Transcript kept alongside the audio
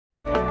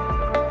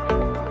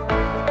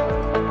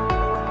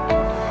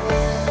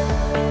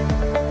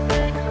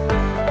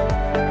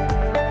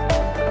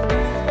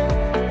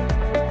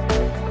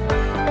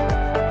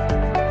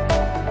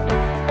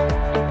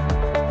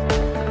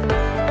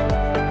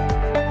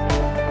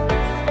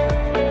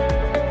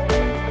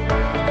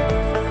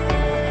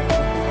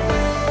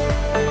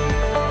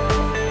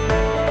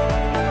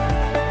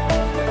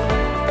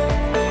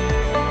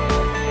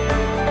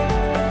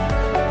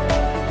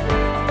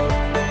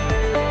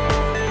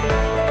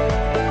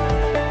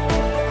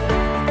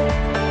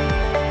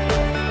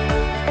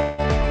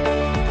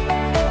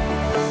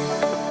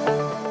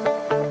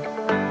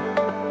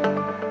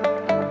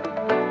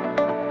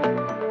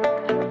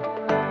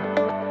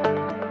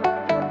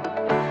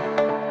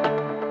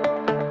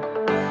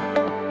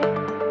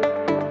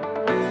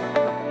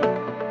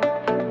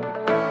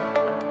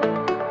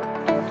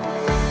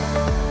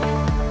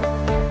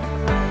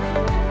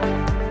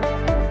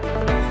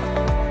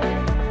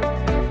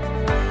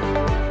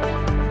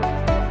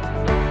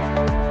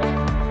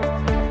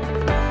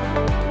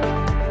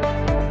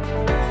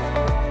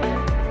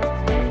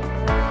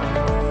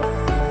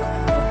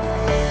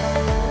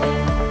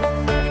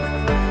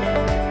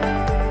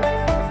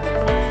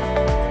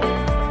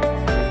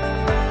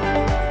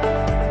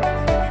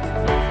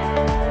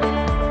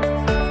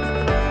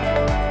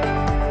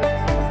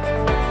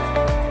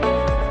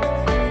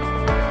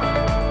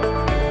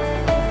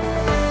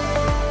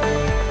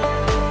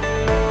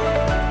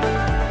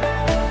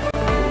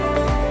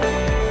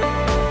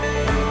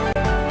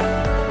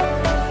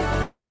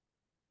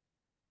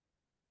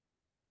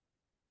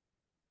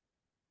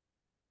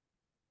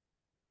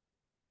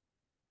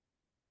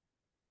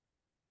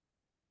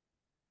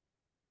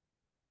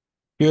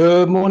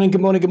Good morning,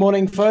 good morning, good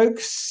morning,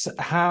 folks.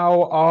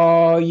 How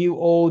are you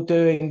all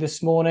doing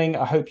this morning?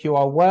 I hope you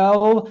are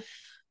well.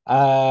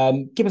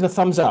 Give us a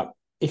thumbs up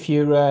if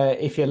you're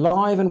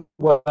live and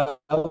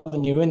well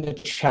and you're in the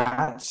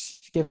chat.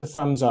 Give a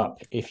thumbs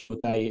up if your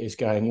day is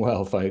going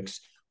well,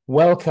 folks.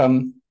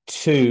 Welcome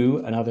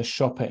to another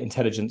Shopper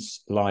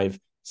Intelligence live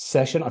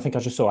session. I think I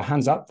just saw a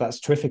hands up.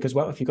 That's terrific as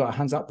well. If you've got a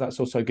hands up, that's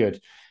also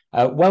good.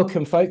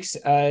 Welcome, folks.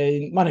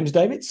 My name is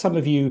David. Some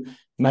of you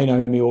may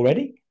know me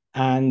already.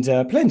 And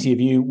plenty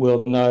of you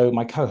will know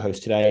my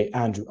co-host today,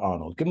 Andrew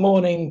Arnold. Good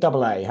morning,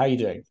 Double A. How are you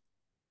doing?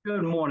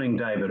 Good morning,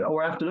 David,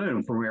 or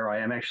afternoon from where I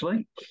am,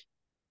 actually.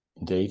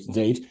 Indeed,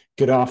 indeed.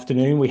 Good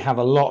afternoon. We have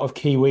a lot of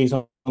Kiwis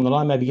on the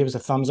line. Maybe give us a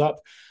thumbs up.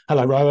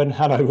 Hello, Rowan.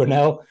 Hello,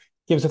 Ronell.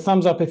 Give us a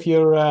thumbs up if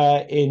you're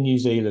in New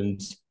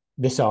Zealand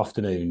this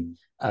afternoon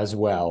as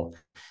well.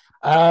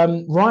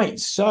 Right,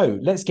 so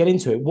let's get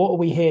into it. What are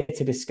we here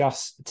to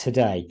discuss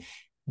today?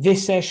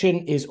 This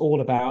session is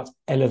all about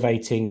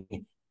elevating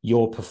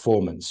your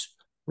performance,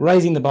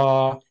 raising the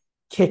bar,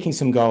 kicking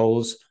some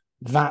goals.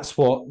 That's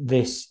what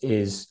this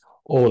is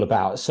all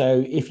about.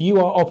 So if you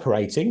are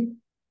operating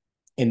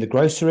in the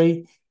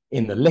grocery,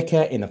 in the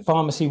liquor, in the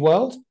pharmacy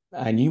world,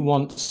 and you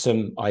want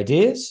some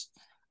ideas,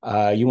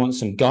 you want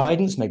some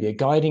guidance, maybe a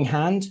guiding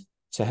hand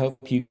to help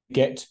you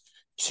get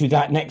to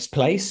that next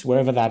place,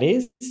 wherever that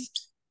is,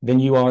 then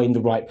you are in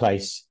the right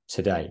place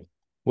today.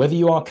 Whether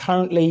you are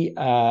currently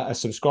a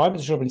subscriber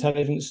to Shopper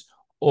Intelligence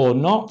or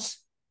not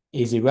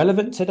is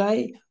irrelevant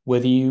today.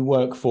 Whether you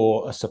work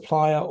for a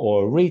supplier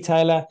or a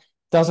retailer,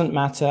 doesn't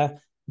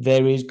matter.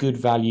 There is good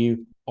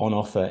value on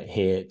offer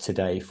here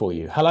today for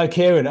you. Hello,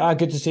 Kieran.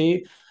 Good to see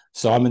you.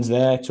 Simon's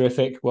there.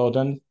 Terrific. Well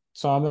done,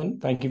 Simon.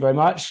 Thank you very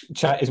much.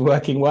 Chat is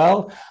working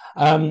well.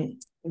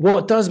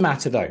 What does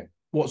matter, though,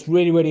 what's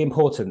really, really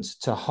important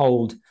to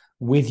hold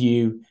with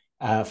you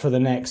for the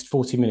next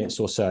 40 minutes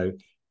or so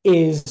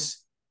is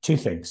two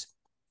things.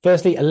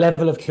 Firstly, a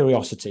level of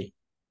curiosity.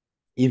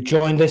 You've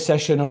joined this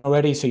session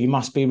already, so you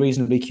must be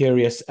reasonably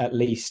curious at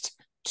least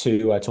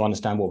to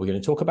understand what we're going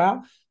to talk about.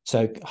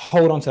 So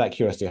hold on to that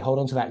curiosity, hold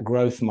on to that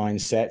growth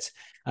mindset,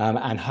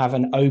 and have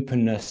an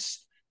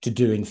openness to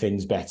doing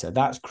things better.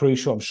 That's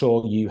crucial. I'm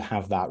sure you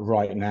have that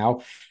right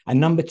now.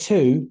 And number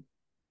two,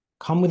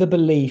 come with a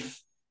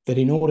belief that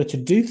in order to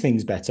do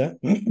things better,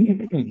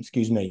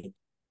 excuse me,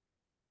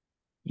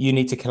 you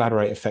need to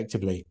collaborate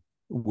effectively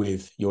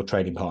with your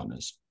trading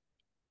partners.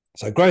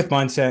 So growth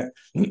mindset,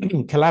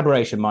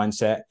 collaboration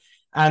mindset,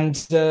 and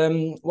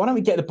why don't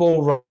we get the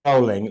ball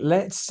rolling?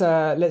 Let's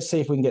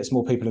see if we can get some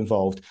more people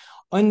involved.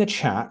 In the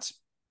chat,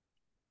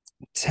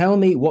 tell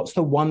me what's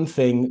the one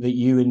thing that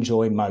you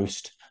enjoy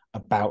most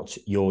about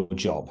your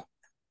job.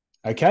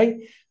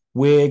 Okay,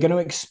 we're going to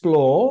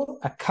explore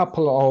a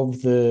couple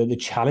of the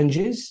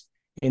challenges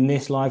in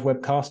this live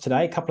webcast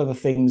today, a couple of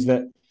the things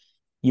that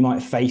you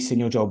might face in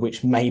your job,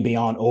 which maybe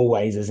aren't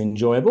always as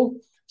enjoyable.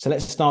 So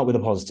let's start with a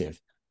positive.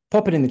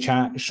 Pop it in the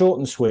chat, short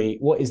and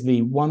sweet. What is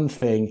the one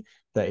thing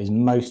that is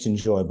most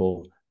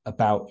enjoyable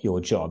about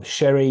your job?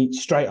 Sherry,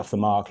 straight off the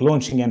mark,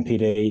 launching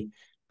MPD.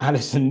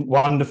 Alison,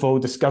 wonderful,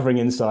 discovering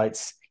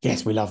insights.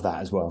 Yes, we love that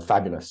as well.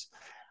 Fabulous.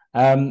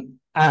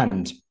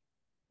 And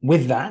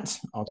with that,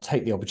 I'll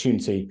take the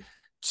opportunity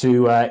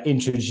to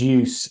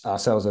introduce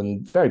ourselves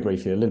and very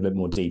briefly a little bit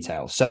more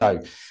detail.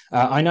 So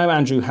I know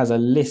Andrew has a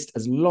list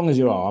as long as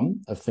your arm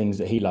of things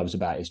that he loves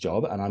about his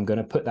job, and I'm going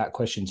to put that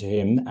question to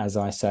him as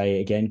I say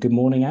again, good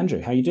morning,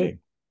 Andrew. How are you doing?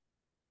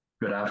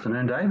 Good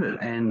afternoon, David.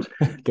 And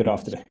good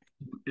afternoon.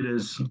 It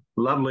is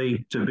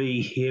lovely to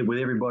be here with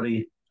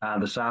everybody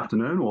this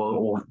afternoon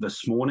or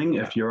this morning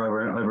if you're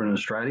over in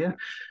Australia.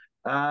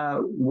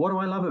 What do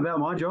I love about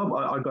my job?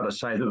 I've got to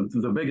say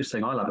the biggest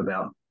thing I love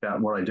about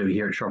what I do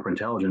here at Shopper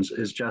Intelligence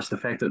is just the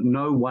fact that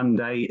no one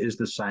day is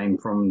the same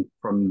from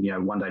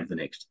one day to the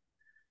next,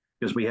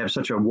 because we have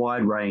such a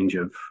wide range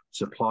of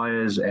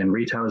suppliers and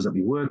retailers that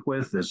we work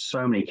with. There's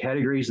so many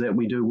categories that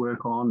we do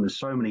work on. There's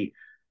so many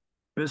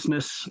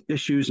business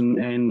issues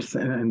and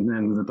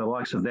the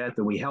likes of that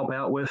we help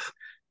out with.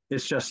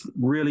 It's just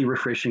really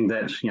refreshing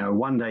that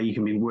one day you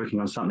can be working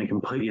on something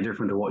completely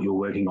different to what you're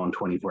working on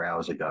 24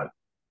 hours ago.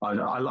 I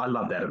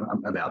love that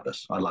about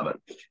this. I love it.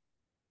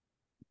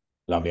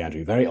 Lovely,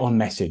 Andrew. Very on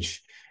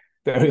message.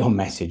 Very on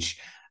message.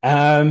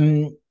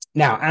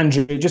 Now,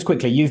 Andrew, just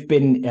quickly, you've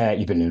been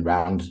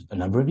around a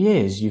number of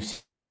years. You've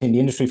seen the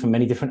industry from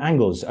many different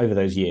angles over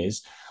those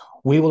years.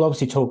 We will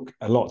obviously talk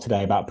a lot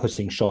today about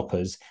putting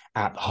shoppers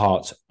at the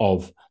heart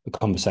of the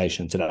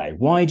conversation today.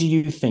 Why do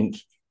you think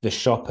the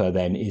shopper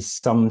then is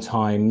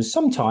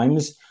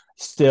sometimes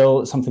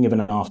still something of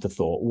an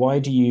afterthought? Why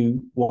do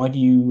you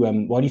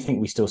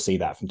think we still see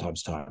that from time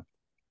to time?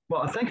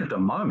 Well, I think at the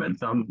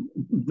moment,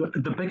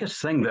 the biggest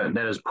thing that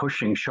is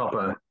pushing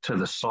shopper to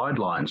the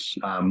sidelines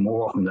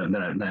more often than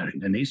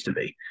it needs to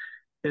be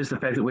is the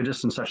fact that we're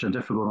just in such a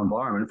difficult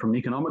environment from an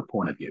economic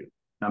point of view.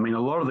 I mean, a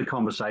lot of the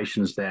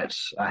conversations that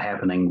are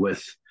happening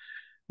with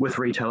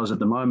retailers at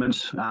the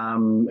moment,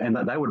 and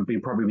that they would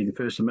probably be the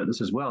first to admit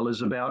this as well,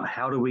 is about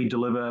how do we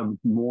deliver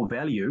more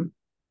value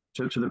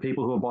to the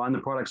people who are buying the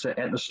products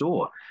at the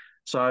store.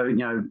 So,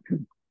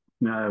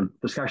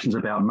 discussions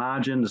about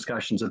margin,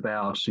 discussions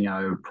about,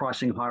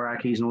 pricing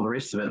hierarchies and all the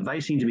rest of it, they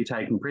seem to be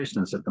taking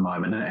precedence at the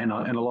moment in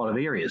a lot of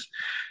areas.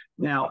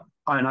 Now,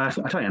 I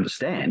totally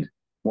understand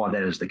why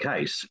that is the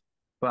case,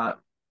 but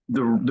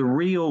the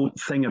real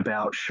thing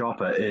about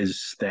Shopper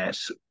is that,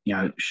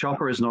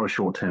 Shopper is not a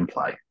short-term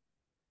play.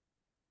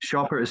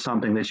 Shopper is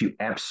something that you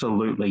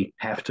absolutely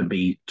have to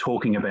be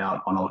talking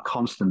about on a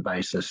constant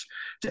basis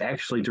to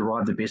actually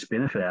derive the best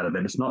benefit out of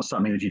it. It's not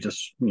something that you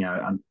just,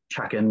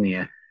 chuck in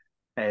there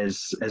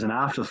as an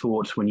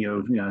afterthought when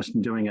you're,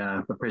 doing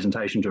a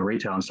presentation to a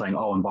retailer and saying,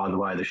 oh, and by the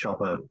way, the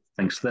shopper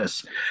thinks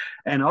this.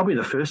 And I'll be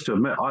the first to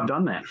admit I've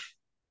done that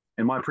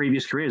in my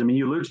previous careers. I mean,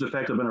 you allude to the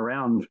fact I've been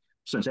around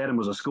since Adam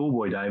was a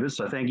schoolboy, David.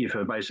 So thank you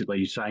for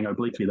basically saying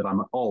obliquely that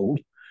I'm old.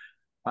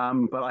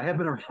 But I have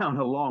been around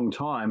a long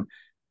time,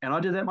 and I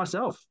did that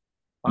myself.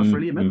 I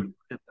freely admit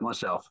it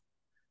myself.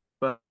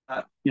 But,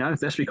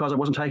 that's because I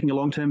wasn't taking a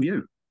long-term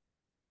view.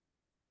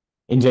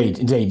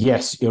 Indeed.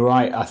 Yes, you're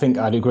right. I think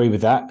I'd agree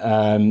with that.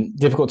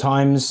 Difficult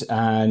times,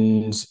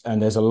 and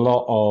there's a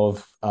lot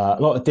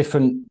of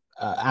different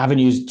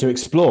avenues to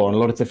explore and a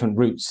lot of different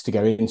routes to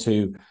go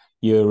into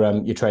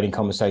your trading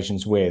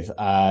conversations with.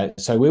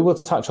 So we will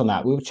touch on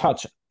that. We will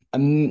touch a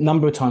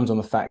number of times on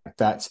the fact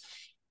that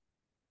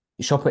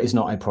Shopper is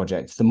not a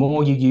project. The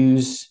more you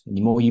use,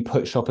 the more you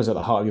put shoppers at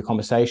the heart of your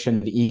conversation,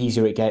 the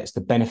easier it gets.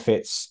 The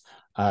benefits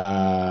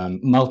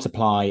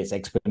multiply. It's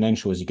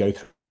exponential as you go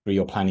through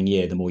your planning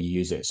year, the more you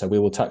use it. So we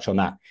will touch on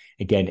that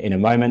again in a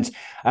moment.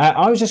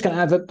 I was just going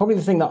to add that probably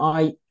the thing that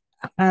I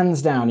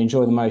hands down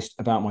enjoy the most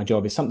about my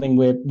job is something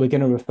we're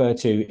going to refer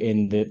to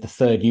in the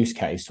third use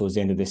case towards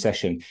the end of this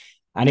session.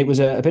 And it was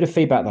a bit of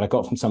feedback that I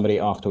got from somebody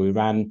after we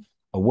ran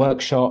a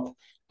workshop.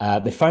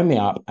 They phoned me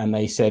up and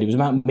they said, it was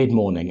about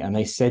mid-morning, and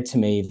they said to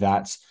me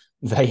that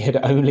they had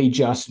only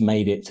just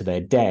made it to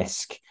their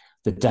desk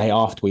the day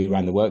after we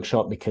ran the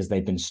workshop because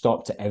they'd been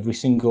stopped at every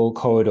single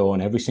corridor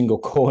and every single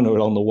corner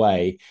along the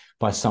way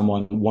by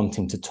someone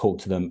wanting to talk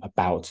to them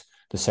about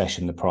the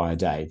session the prior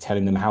day,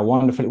 telling them how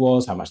wonderful it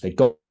was, how much they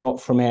got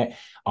from it,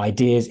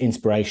 ideas,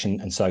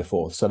 inspiration, and so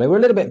forth. So they were a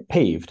little bit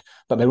peeved,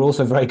 but they were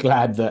also very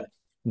glad that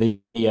the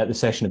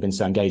session had been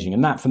so engaging.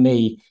 And that, for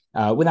me,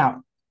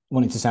 without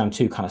wanting to sound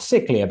too kind of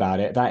sickly about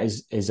it, that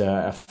is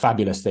a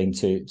fabulous thing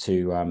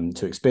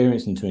to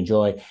experience and to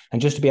enjoy,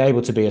 and just to be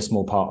able to be a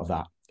small part of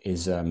that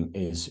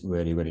is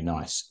really, really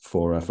nice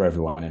for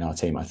everyone in our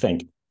team, I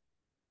think.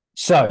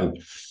 So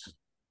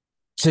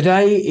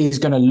today is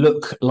going to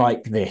look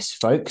like this,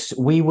 folks.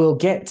 We will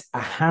get a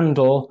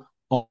handle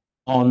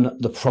on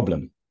the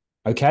problem.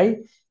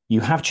 Okay,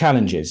 you have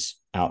challenges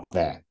out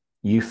there.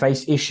 You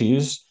face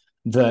issues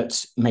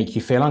that make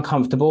you feel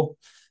uncomfortable,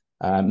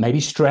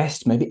 maybe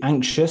stressed, maybe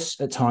anxious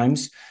at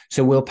times.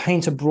 So we'll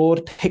paint a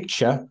broad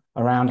picture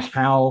around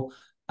how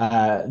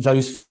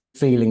those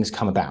feelings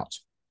come about.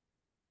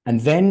 And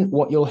then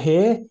what you'll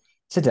hear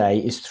today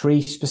is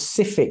 3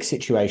 specific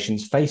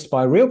situations faced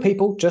by real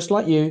people just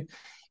like you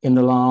in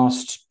the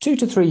last 2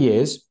 to 3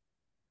 years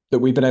that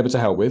we've been able to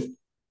help with.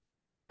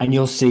 And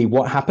you'll see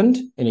what happened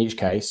in each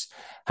case,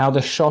 how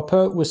the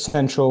shopper was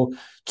central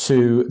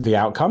to the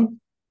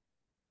outcome.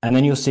 And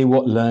then you'll see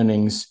what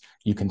learnings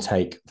you can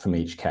take from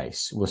each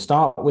case. We'll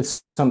start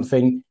with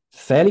something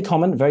fairly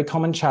common, very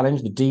common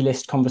challenge, the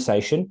delist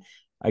conversation.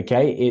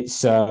 Okay, it's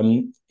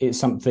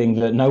something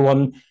that no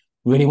one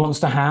really wants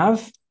to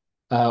have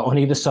on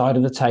either side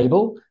of the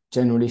table,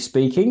 generally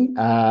speaking.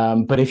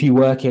 But if you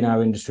work in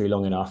our industry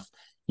long enough,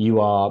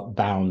 you are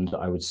bound,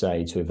 I would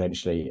say, to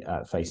eventually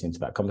face into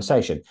that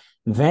conversation.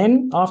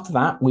 Then after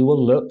that, we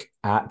will look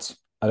at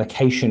a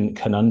location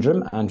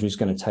conundrum. Andrew's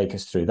going to take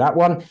us through that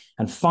one.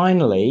 And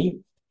finally,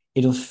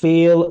 it'll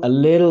feel a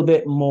little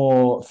bit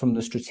more from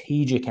the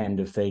strategic end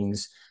of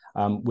things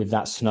with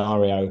that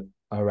scenario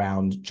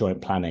around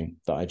joint planning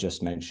that I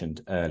just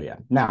mentioned earlier.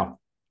 Now,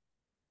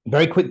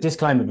 very quick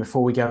disclaimer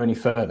before we go any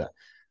further.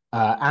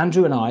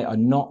 Andrew and I are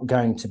not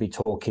going to be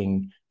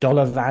talking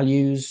dollar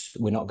values.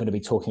 We're not going to be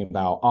talking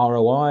about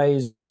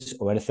ROIs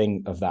or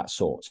anything of that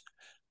sort.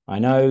 I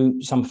know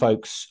some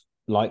folks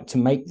like to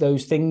make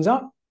those things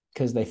up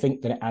because they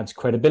think that it adds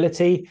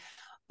credibility,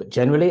 but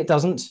generally it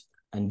doesn't.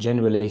 And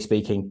generally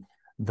speaking,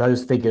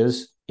 those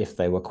figures, if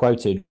they were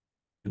quoted,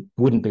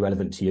 wouldn't be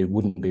relevant to you,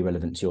 wouldn't be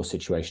relevant to your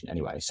situation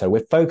anyway. So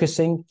we're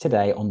focusing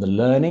today on the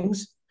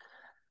learnings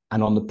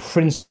and on the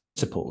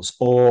principles,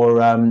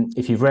 or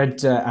if you've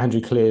read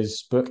Andrew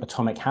Clear's book,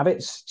 Atomic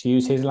Habits, to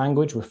use his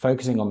language, we're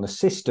focusing on the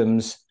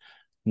systems,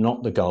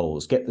 not the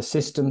goals. Get the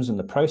systems and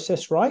the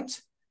process right,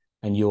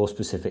 and your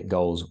specific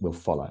goals will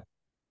follow.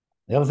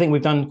 The other thing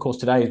we've done, of course,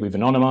 today is we've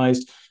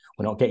anonymized.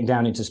 We're not getting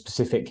down into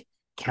specific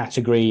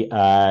category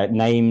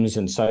names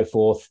and so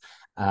forth,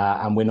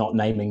 and we're not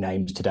naming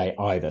names today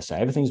either. So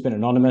everything's been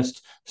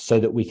anonymous so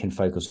that we can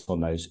focus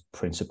on those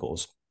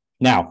principles.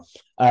 Now,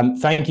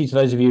 thank you to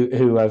those of you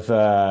who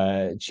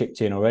have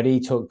chipped in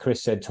already.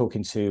 Chris said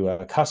talking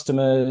to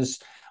customers.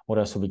 What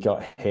else have we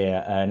got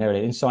here?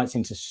 Narrative insights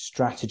into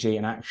strategy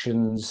and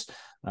actions.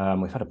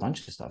 We've had a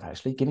bunch of stuff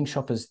actually. Giving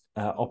shoppers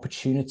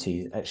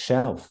opportunities at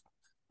shelf.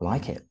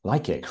 Like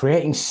it.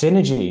 Creating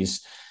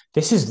synergies.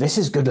 This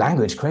is good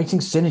language. Creating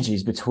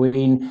synergies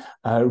between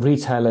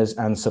retailers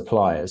and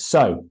suppliers.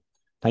 So,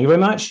 thank you very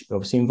much. You're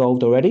obviously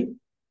involved already.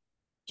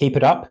 Keep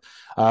it up.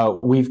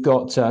 We've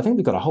got, I think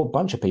we've got a whole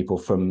bunch of people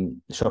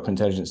from the Shopper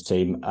Intelligence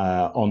team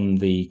on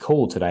the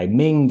call today.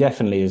 Ming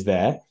definitely is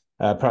there.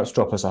 Perhaps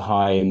drop us a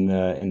hi in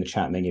the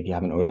chat, Ming, if you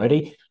haven't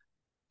already.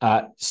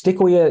 Stick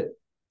all your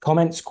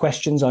comments,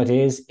 questions,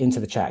 ideas into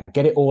the chat.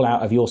 Get it all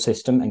out of your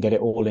system and get it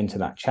all into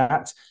that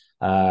chat.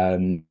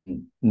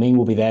 Ming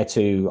will be there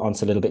to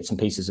answer little bits and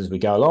pieces as we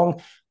go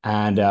along.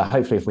 And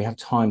hopefully, if we have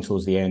time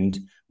towards the end,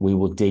 we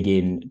will dig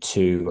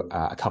into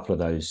a couple of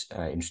those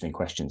interesting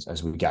questions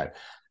as we go.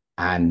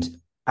 And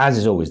as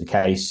is always the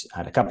case, I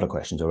had a couple of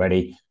questions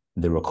already.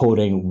 The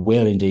recording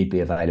will indeed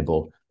be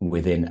available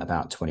within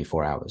about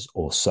 24 hours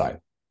or so.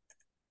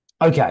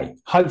 Okay,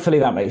 hopefully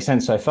that makes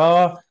sense so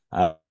far.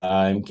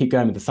 Keep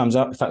going with the thumbs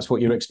up if that's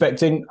what you're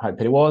expecting.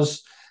 Hope it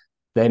was.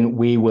 Then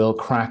we will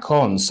crack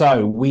on.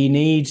 So we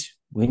need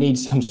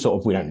some sort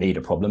of, we don't need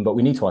a problem, but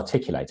we need to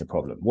articulate a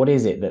problem. What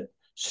is it that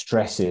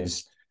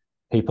stresses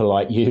people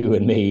like you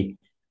and me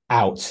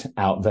out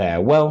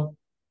there? Well,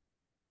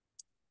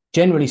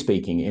 generally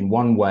speaking, in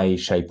one way,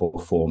 shape, or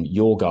form,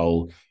 your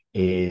goal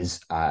is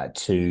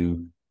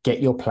to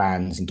get your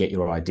plans and get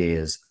your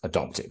ideas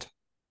adopted,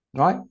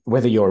 right?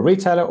 Whether you're a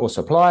retailer or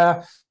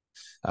supplier,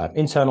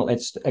 internal,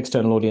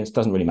 external audience,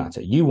 doesn't really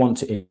matter. You want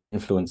to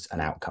influence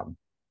an outcome.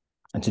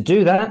 And to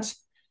do that,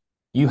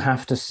 you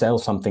have to sell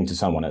something to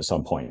someone at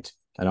some point,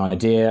 an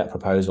idea, a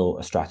proposal,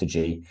 a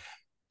strategy.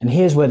 And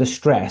here's where the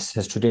stress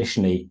has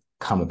traditionally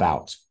come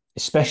about,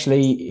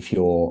 especially if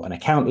you're an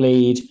account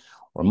lead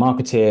or a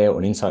marketeer or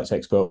an insights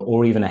expert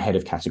or even a head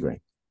of category.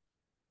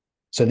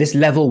 So this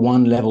level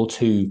 1, level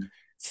 2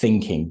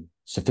 thinking,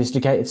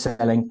 sophisticated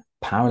selling,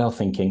 parallel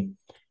thinking,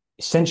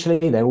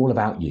 essentially they're all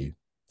about you.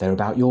 They're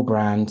about your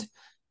brand,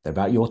 they're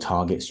about your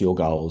targets, your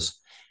goals.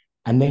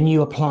 And then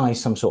you apply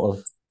some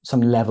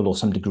level or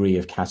some degree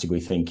of category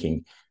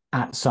thinking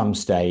at some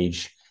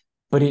stage,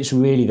 but it's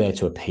really there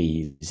to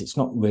appease. It's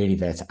not really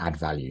there to add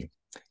value.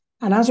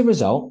 And as a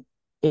result,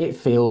 it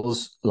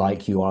feels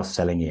like you are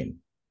selling in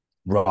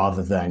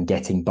rather than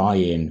getting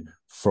buy-in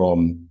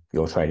from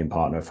your trading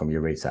partner, from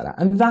your retailer.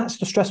 And that's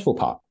the stressful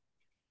part,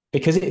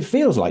 because it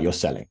feels like you're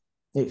selling.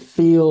 It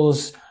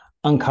feels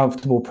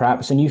uncomfortable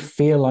perhaps, and you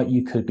feel like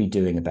you could be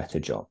doing a better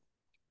job.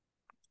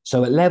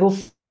 So at level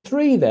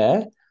 3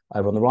 there,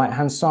 over on the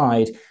right-hand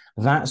side,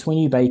 that's when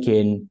you bake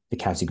in the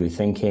category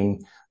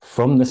thinking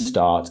from the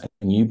start,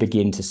 and you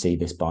begin to see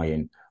this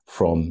buy-in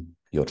from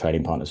your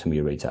trading partners, from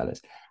your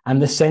retailers.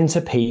 And the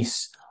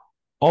centerpiece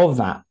of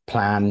that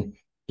plan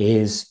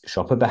is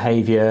shopper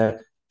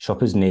behavior,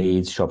 shoppers'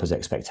 needs, shoppers'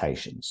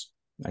 expectations.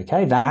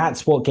 Okay,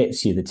 that's what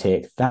gets you the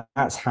tick.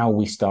 That's how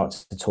we start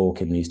to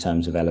talk in these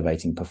terms of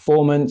elevating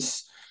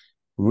performance,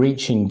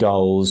 reaching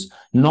goals,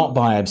 not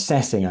by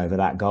obsessing over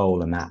that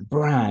goal and that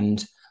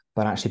brand,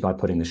 but actually by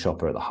putting the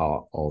shopper at the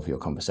heart of your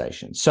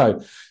conversation.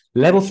 So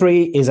level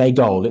 3 is a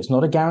goal. It's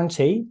not a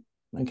guarantee.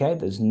 Okay,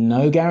 there's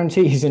no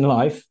guarantees in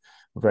life,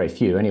 or very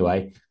few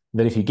anyway,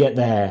 that if you get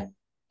there,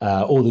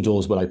 all the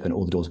doors will open,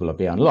 all the doors will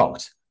be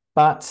unlocked.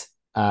 But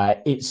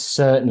it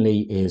certainly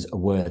is a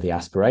worthy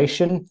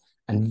aspiration,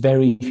 and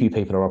very few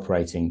people are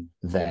operating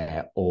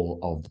there all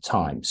of the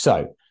time.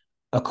 So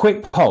a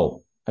quick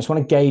poll. I just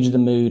want to gauge the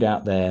mood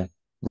out there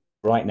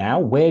right now.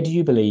 Where do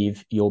you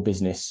believe your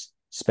business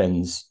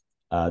spends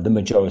the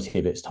majority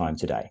of its time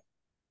today?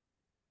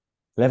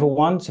 Level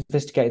 1,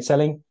 sophisticated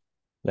selling.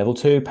 Level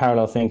 2,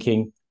 parallel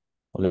thinking.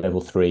 Or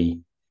level 3,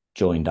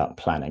 joined up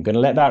planning. I'm going to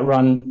let that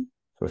run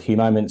for a few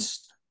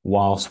moments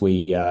whilst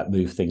we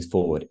move things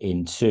forward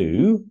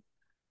into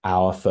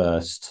our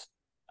first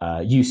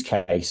use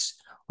case,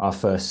 our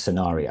first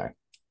scenario.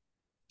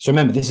 So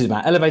remember, this is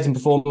about elevating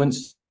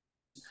performance.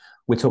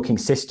 We're talking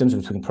systems,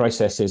 we're talking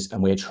processes,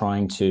 and we're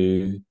trying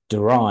to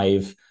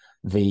derive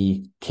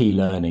the key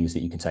learnings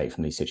that you can take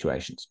from these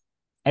situations.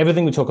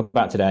 Everything we talk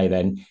about today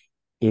then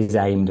is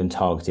aimed and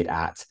targeted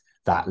at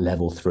that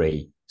level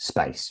 3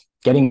 space.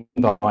 Getting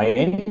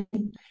buy-in,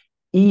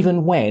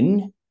 even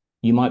when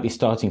you might be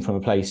starting from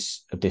a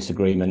place of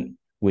disagreement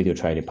with your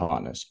trading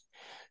partners.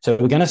 So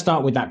we're going to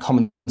start with that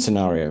common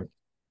scenario.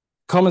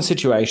 Common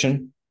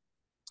situation,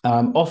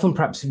 often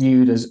perhaps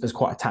viewed as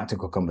quite a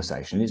tactical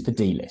conversation. It's the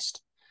D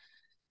list.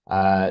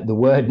 The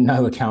word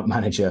no account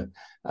manager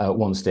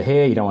wants to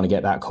hear. You don't want to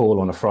get that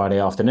call on a Friday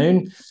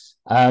afternoon,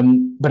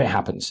 but it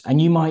happens.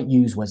 And you might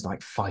use words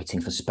like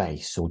fighting for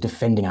space or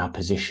defending our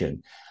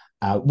position,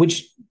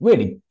 which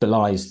really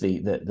belies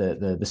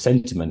the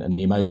sentiment and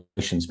the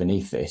emotions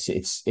beneath this.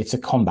 It's a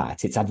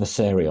combat, it's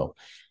adversarial.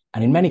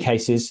 And in many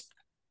cases,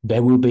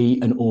 there will be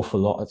an awful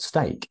lot at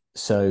stake.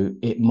 So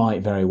it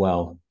might very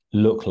well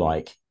look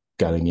like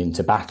going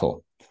into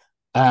battle.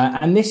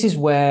 And this is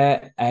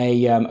where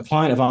a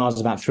client of ours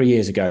about 3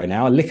 years ago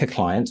now, a liquor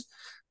client,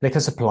 liquor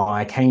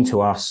supplier, came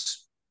to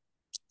us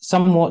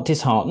somewhat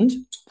disheartened,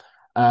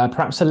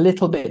 perhaps a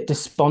little bit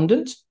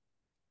despondent,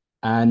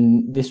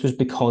 And this was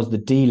because the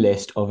D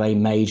list of a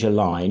major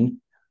line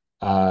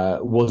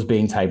was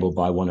being tabled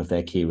by one of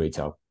their key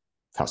retail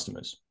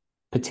customers.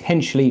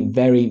 Potentially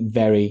very,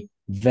 very,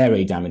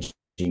 very damaging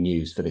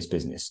news for this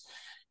business.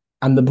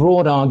 And the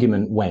broad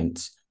argument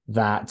went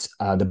that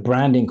the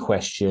brand in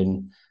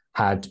question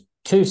had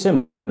two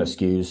similar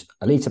SKUs,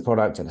 a litre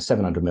product and a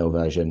 700ml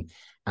version,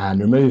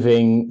 and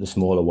removing the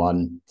smaller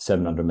one,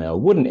 700ml,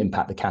 wouldn't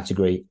impact the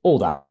category all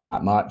that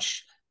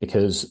much,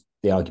 because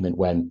the argument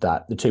went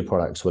that the two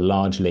products were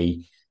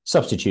largely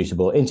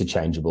substitutable,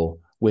 interchangeable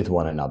with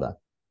one another.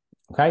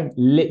 Okay,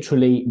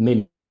 literally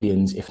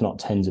millions, if not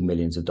tens of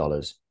millions of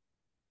dollars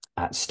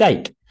at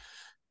stake.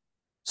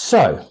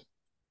 So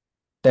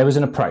there was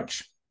an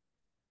approach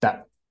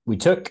that we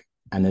took,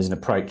 and there's an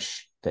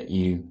approach that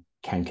you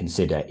can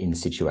consider in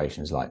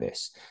situations like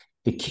this.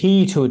 The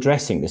key to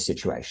addressing this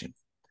situation,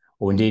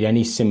 or indeed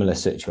any similar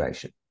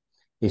situation,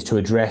 is to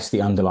address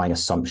the underlying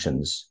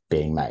assumptions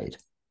being made.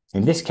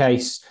 In this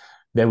case,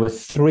 there were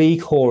three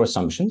core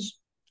assumptions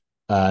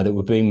that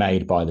were being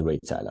made by the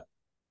retailer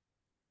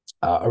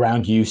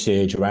around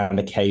usage, around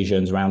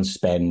occasions, around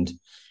spend.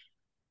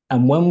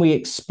 And when we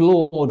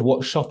explored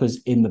what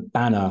shoppers in the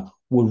banner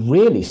were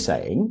really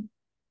saying,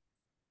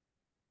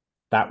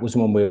 that was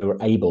when we were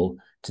able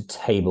to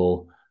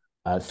table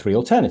three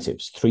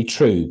alternatives, three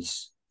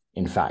truths,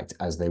 in fact,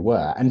 as they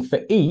were. And for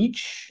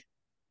each,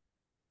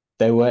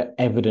 there were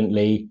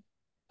evidently,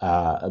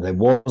 there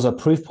was a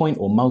proof point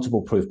or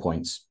multiple proof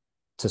points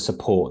to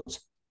support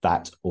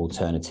that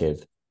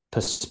alternative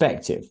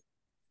perspective.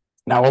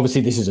 Now,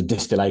 obviously, this is a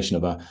distillation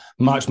of a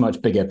much,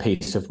 much bigger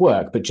piece of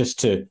work, but just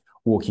to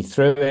walk you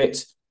through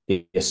it,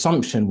 the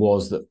assumption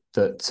was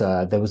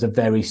that there was a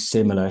very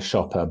similar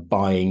shopper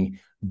buying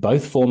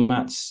both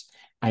formats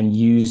and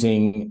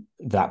using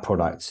that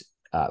product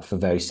for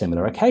very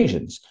similar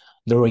occasions.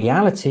 The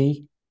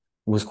reality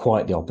was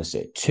quite the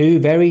opposite. Two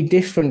very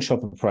different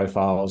shopper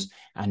profiles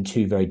and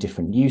two very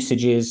different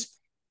usages.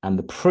 And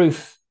the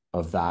proof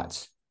of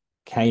that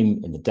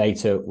came in the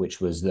data,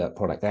 which was that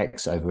product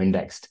X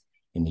over-indexed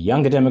in the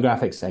younger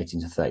demographics,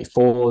 18 to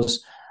 34s.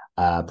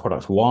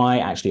 Product Y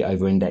actually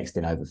over-indexed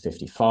in over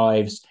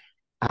 55s.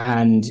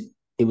 And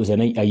it was a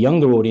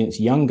younger audience,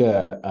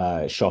 younger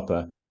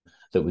shopper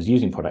that was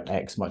using product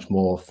X much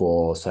more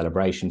for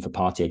celebration, for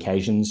party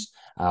occasions,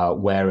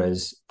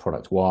 whereas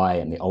product Y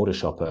and the older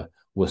shopper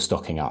were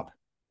stocking up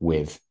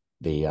with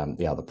the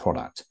other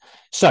product.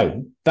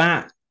 So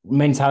that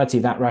mentality,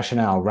 that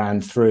rationale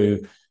ran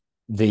through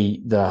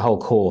the whole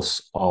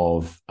course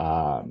of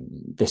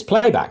this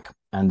playback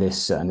and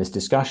this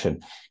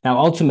discussion. Now,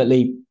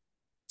 ultimately,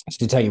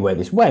 to tell you where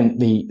this went,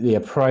 the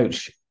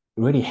approach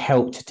really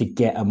helped to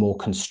get a more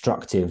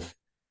constructive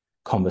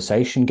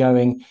conversation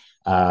going.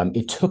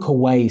 It took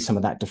away some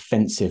of that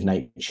defensive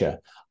nature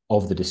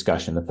of the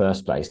discussion in the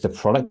first place. The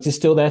product is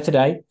still there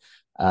today.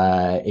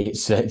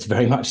 It's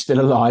very much still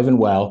alive and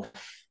well.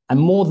 And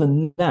more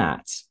than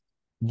that,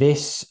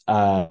 this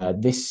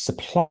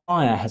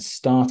supplier has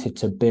started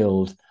to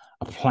build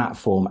a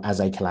platform as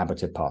a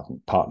collaborative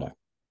partner,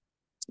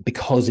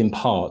 because in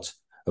part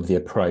of the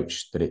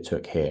approach that it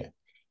took here.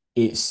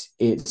 Its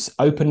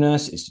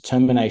openness, its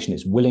determination,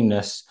 its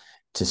willingness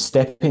to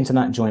step into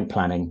that joint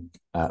planning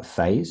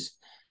phase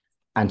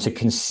and to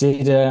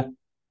consider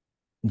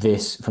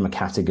this from a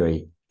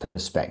category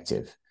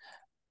perspective.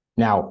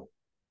 Now,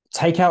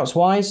 takeouts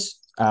wise,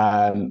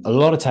 a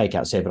lot of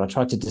takeouts here, but I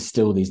tried to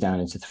distill these down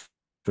into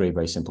three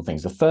very simple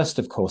things. The first,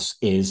 of course,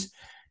 is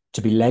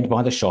to be led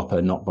by the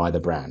shopper, not by the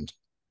brand.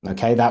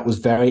 Okay, that was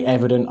very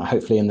evident,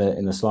 hopefully, in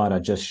the slide I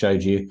just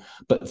showed you.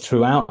 But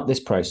throughout this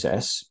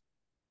process,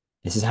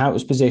 this is how it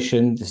was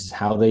positioned. This is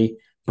how the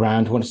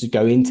brand wanted to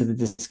go into the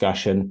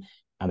discussion,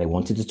 and they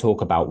wanted to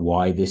talk about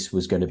why this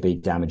was going to be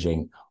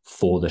damaging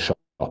for the shopper.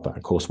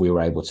 Of course, we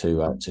were able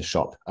to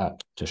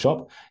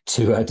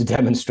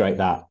demonstrate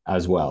that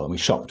as well, and we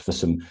shopped for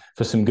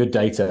some good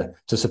data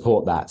to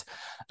support that.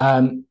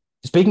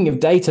 Speaking of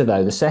data,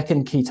 though, the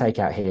second key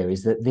takeout here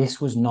is that this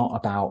was not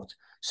about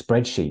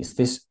spreadsheets.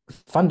 This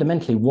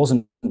fundamentally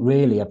wasn't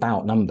really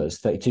about numbers,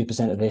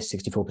 32% of this,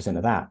 64%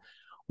 of that.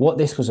 What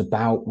this was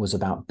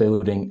about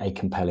building a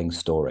compelling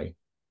story.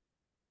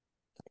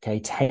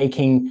 Okay,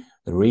 taking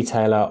the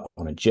retailer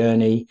on a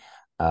journey.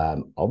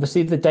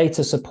 Obviously, the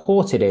data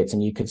supported it,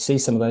 and you could see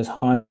some of those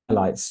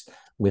highlights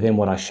within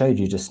what I showed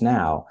you just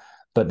now.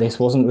 But this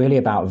wasn't really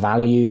about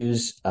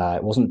values.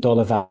 It wasn't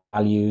dollar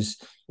values.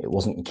 It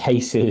wasn't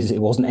cases. It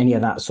wasn't any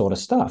of that sort of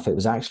stuff. It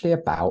was actually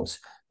about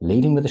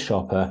leading with the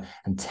shopper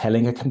and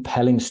telling a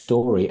compelling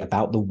story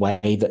about the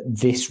way that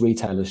this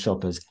retailer's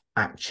shoppers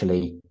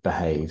actually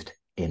behaved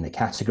in the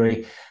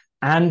category.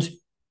 And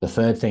the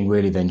third thing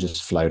really then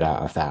just flowed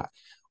out of that.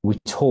 We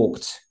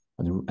talked,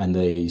 and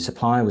the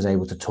supplier was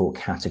able to talk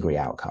category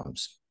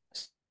outcomes.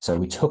 So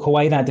we took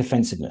away that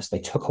defensiveness. They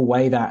took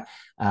away that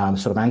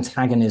sort of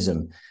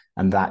antagonism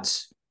and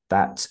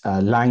that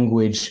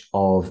language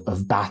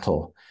of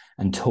battle,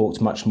 and talked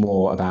much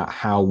more about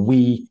how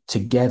we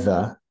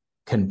together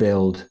can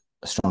build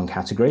a strong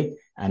category,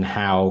 and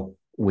how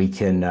we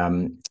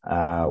can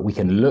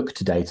look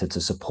to data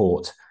to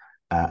support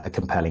a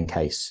compelling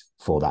case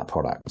for that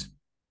product.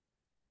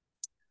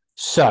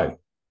 So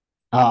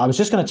I was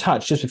just going to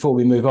touch, just before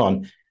we move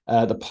on,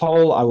 the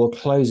poll. I will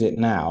close it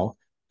now,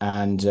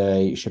 and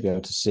you should be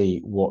able to see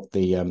what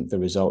the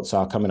results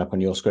are coming up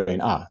on your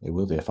screen. It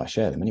will do if I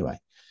share them anyway.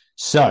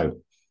 So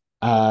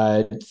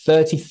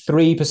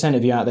 33%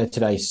 of you out there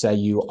today say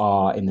you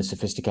are in the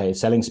sophisticated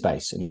selling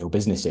space, and your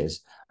business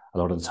is a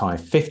lot of the time.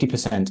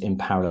 50% in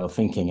parallel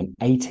thinking, and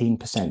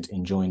 18%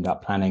 in joined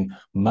up planning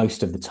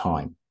most of the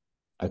time.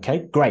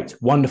 Okay, great,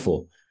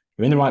 wonderful.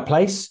 You're in the right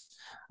place.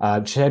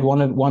 Shared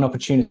one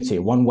opportunity,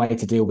 one way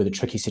to deal with a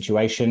tricky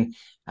situation,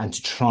 and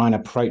to try and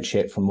approach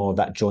it from more of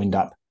that joined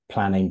up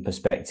planning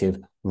perspective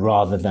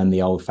rather than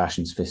the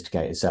old-fashioned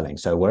sophisticated selling.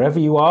 So wherever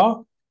you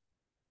are,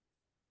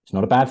 it's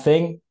not a bad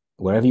thing.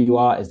 Wherever you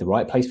are is the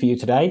right place for you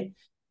today,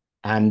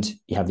 and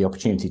you have the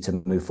opportunity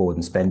to move forward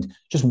and spend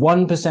just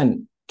 1%,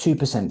 2%,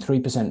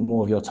 3%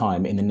 more of your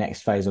time in the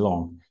next phase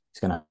along. It's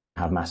going to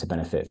have massive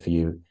benefit for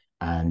you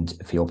and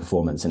for your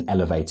performance and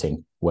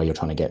elevating where you're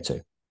trying to get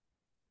to.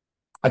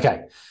 Okay, I'm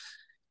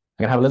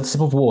going to have a little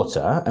sip of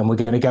water, and we're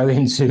going to go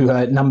into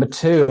number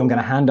 2. I'm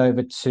going to hand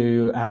over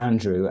to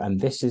Andrew, and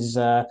this is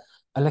a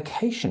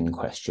location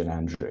question.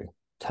 Andrew,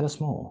 tell us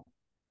more.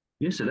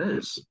 Yes, it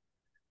is.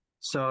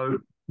 So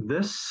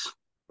this,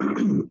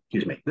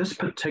 excuse me, this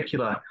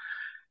particular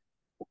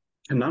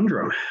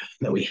conundrum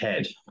that we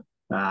had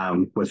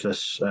with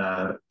this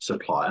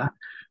supplier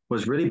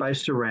was really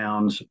based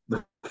around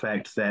the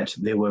fact that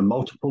there were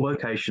multiple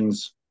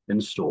locations in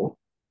store,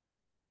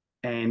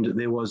 and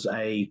there was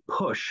a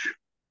push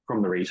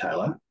from the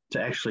retailer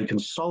to actually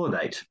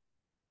consolidate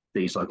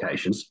these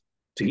locations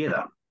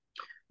together.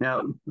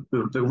 Now,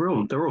 the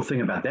real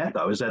thing about that,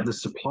 though, is that the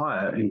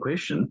supplier in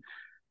question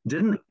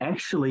didn't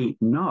actually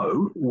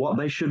know what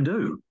they should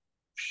do.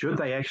 Should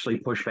they actually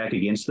push back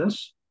against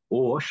this,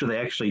 or should they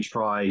actually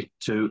try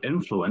to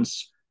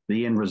influence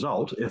the end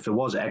result if it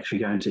was actually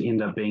going to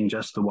end up being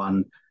just the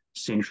one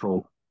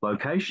central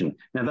location?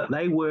 Now, that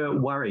they were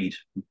worried,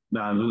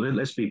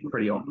 let's be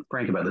pretty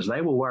frank about this,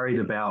 they were worried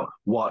about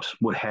what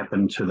would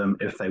happen to them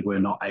if they were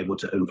not able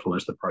to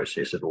influence the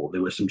process at all.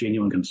 There were some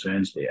genuine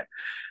concerns there.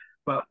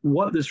 But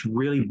what this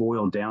really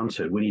boiled down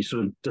to, when you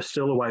sort of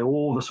distill away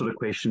all the sort of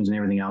questions and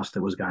everything else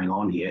that was going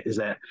on here, is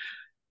that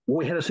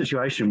we had a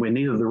situation where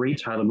neither the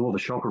retailer nor the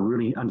shopper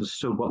really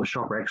understood what the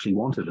shopper actually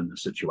wanted in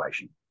this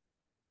situation.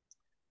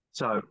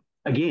 So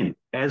again,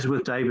 as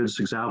with David's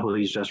example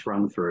he's just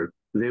run through,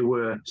 there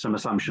were some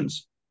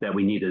assumptions that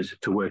we needed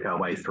to work our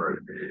way through.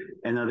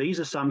 And now these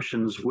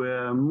assumptions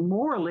were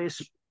more or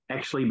less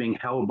actually being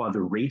held by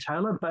the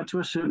retailer, but to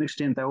a certain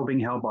extent, they were being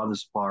held by the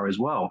supplier as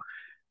well.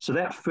 So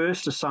that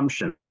first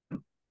assumption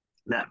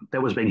that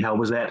was being held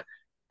was that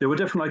there were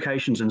different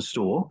locations in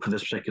store for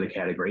this particular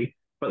category,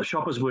 but the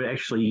shoppers were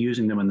actually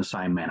using them in the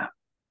same manner,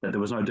 that there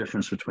was no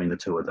difference between the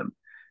two of them.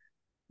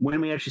 When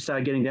we actually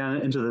started getting down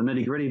into the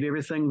nitty-gritty of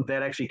everything,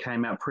 that actually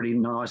came out pretty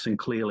nice and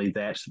clearly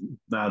that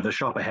the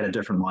shopper had a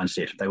different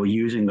mindset. They were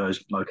using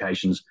those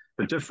locations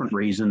for different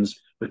reasons,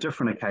 for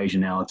different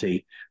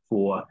occasionality,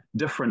 for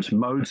different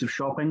modes of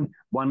shopping.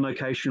 One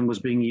location was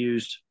being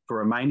used for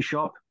a main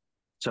shop.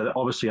 So that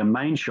obviously a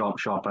main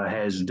shopper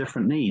has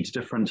different needs,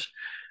 different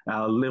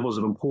levels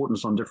of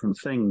importance on different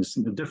things.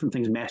 Different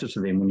things matter to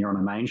them when you're on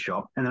a main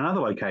shop. And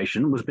another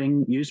location was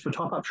being used for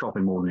top-up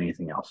shopping more than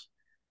anything else.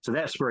 So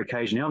that's where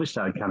occasionality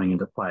started coming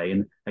into play.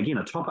 And again,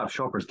 a top-up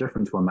shopper is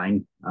different to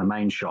a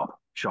main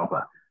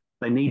shopper.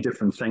 They need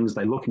different things.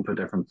 They're looking for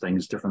different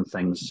things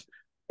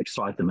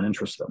excite them and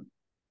interest them.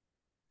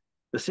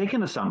 The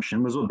second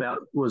assumption was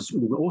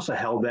also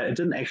held that it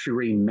didn't actually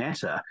really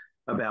matter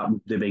about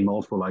there being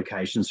multiple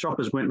locations.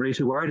 Shoppers weren't really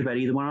too worried about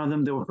either one of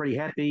them. They were pretty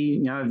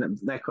happy,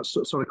 that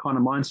sort of kind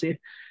of mindset.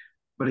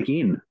 But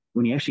again,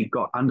 when you actually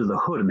got under the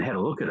hood and had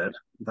a look at it,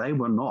 they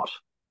were not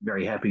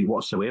very happy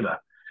whatsoever.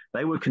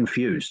 They were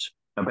confused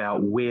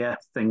about where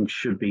things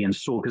should be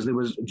installed because there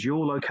was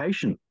dual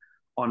location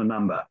on a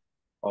number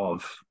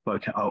of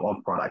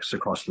products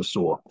across the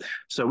store.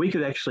 So we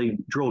could actually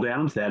drill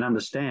down into that and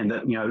understand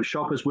that,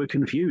 shoppers were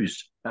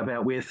confused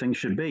about where things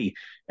should be.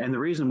 And the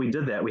reason we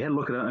did that, we had a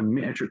look at a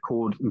metric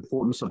called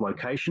importance of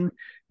location.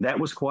 That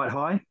was quite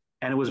high,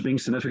 and it was being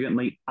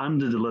significantly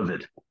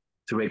under-delivered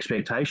to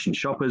expectation.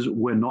 Shoppers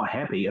were not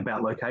happy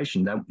about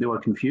location. They were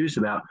confused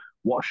about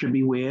what should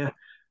be where,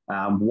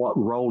 what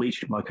role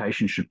each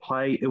location should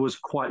play. It was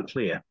quite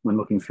clear when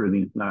looking through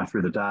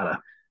the data.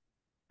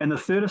 And the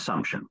third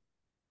assumption,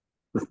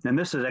 and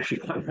this is actually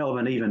quite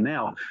relevant even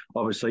now,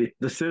 obviously,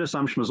 the third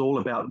assumption was all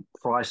about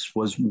price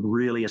was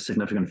really a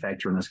significant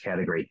factor in this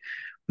category.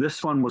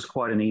 This one was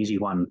quite an easy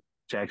one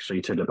to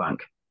debunk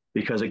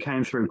because it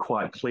came through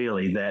quite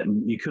clearly that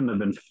you couldn't have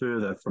been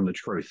further from the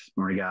truth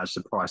in regards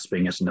to price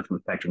being a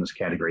significant factor in this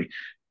category.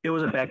 It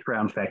was a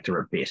background factor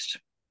at best.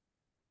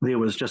 There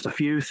was just a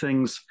few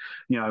things,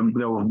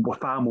 that were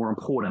far more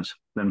important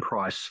than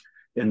price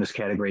in this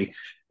category.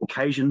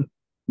 Occasion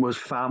was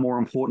far more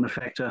important a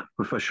factor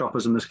for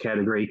shoppers in this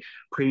category.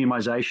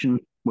 Premiumization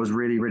was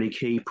really, really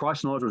key.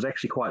 Price knowledge was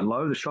actually quite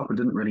low. The shopper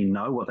didn't really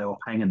know what they were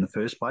paying in the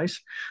first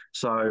place.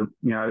 So,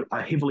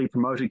 a heavily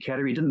promoted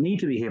category didn't need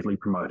to be heavily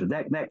promoted,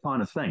 that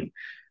kind of thing.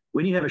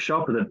 When you have a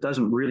shopper that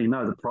doesn't really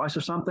know the price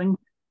of something,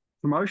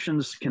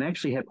 promotions can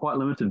actually have quite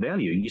limited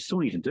value. You still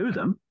need to do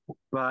them,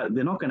 but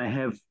they're not going to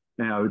have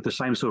the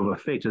same sort of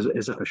effect as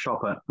if a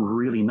shopper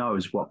really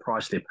knows what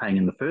price they're paying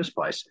in the first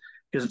place,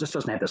 because it just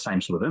doesn't have the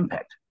same sort of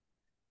impact.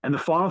 And the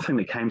final thing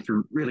that came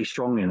through really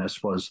strongly in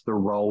this was the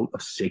role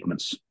of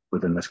segments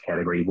within this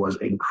category was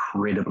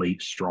incredibly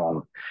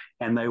strong,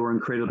 and they were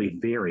incredibly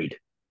varied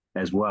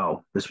as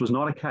well. This was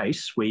not a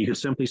case where you could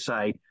simply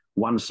say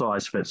one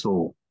size fits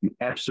all. You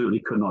absolutely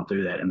could not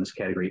do that in this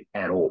category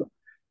at all.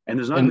 And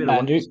there's no And better way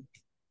Andrew, to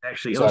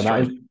actually sorry,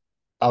 illustrate. Matt,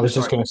 I was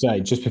just Sorry. going to say,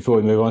 just before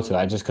we move on to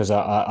that, just because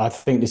I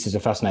think this is a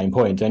fascinating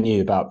point, don't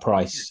you, about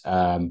price,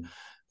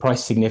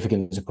 price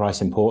significance and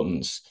price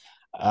importance.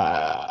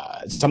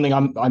 Something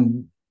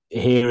I'm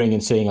hearing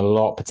and seeing a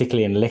lot,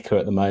 particularly in liquor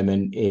at the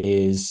moment,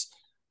 is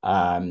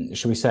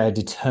should we say a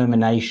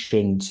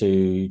determination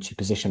to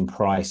position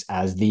price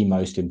as the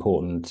most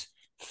important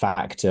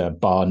factor,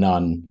 bar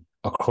none,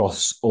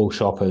 across all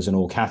shoppers and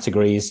all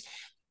categories,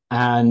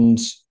 and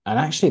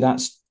actually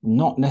that's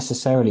not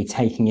necessarily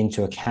taking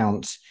into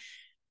account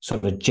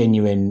sort of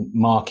genuine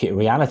market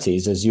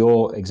realities, as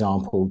your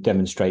example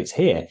demonstrates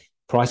here.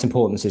 Price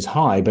importance is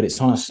high, but it's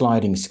on a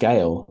sliding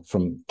scale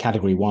from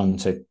category 1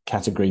 to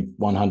category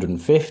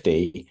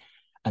 150.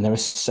 And there are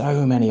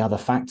so many other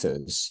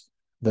factors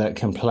that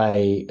can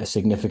play a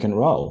significant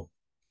role.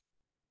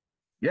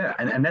 Yeah,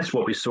 and that's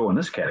what we saw in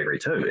this category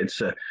too.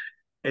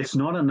 It's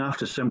not enough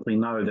to simply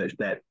know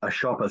that a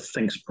shopper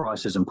thinks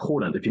price is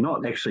important. If you're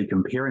not actually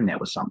comparing that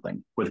with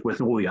something,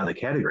 with all the other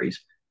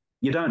categories,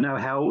 you don't know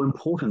how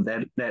important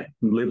that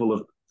level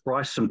of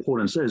price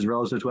importance is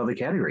relative to other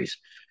categories.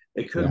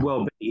 It could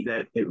well be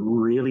that it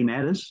really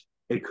matters.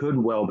 It could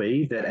well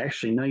be that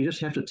actually, no, you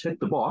just have to tick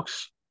the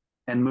box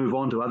and move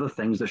on to other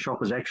things that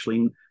shoppers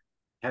actually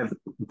have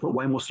put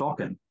way more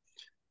stock in.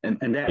 And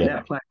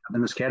that plays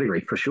in this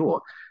category for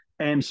sure.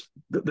 And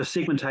the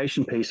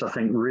segmentation piece, I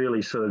think,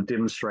 really sort of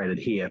demonstrated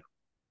here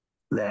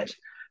that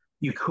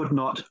you could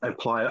not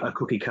apply a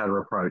cookie cutter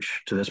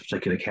approach to this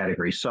particular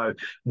category. So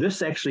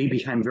this actually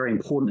became very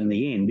important in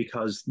the end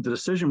because the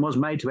decision was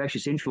made to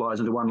actually centralize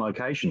into one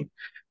location.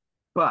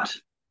 But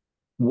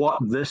what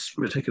this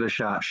particular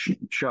chart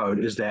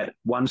showed is that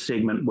one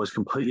segment was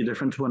completely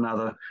different to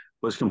another,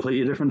 was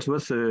completely different to a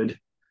third,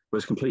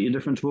 was completely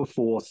different to a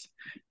fourth.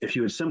 If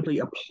you had simply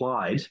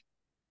applied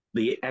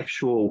the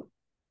actual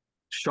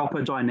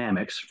shopper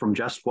dynamics from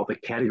just what the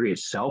category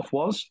itself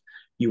was,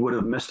 you would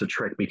have missed a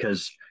trick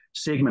because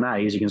segment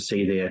A, as you can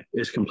see there,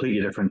 is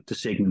completely different to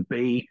segment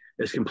B,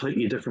 is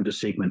completely different to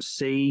segment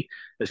C,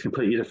 is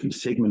completely different to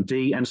segment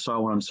D, and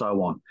so on and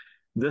so on.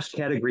 This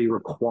category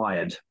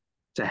required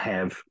to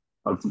have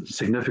a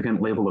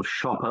significant level of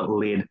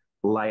shopper-led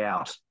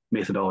layout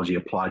methodology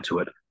applied to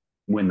it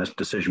when this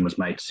decision was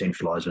made to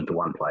centralize into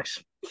one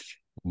place.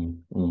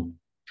 Mm-hmm.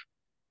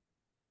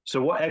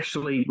 So what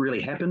actually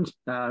really happened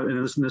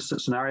in this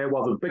scenario?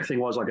 Well, the big thing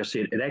was, like I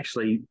said, it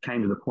actually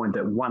came to the point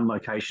that one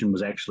location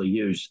was actually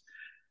used.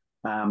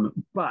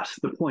 But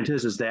the point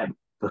is that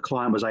the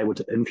client was able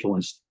to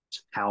influence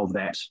how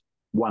that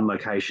one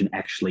location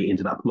actually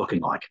ended up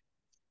looking like.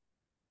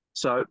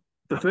 So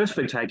the first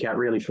big takeout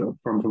really from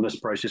this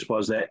process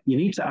was that you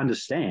need to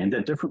understand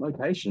that different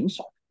locations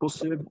will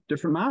serve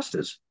different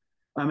masters.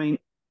 I mean,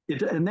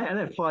 and that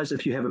applies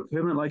if you have a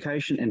permanent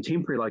location and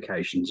temporary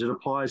locations. It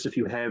applies if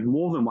you have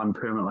more than one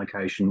permanent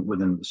location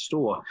within the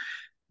store.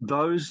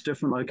 Those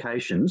different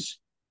locations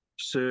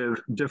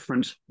serve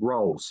different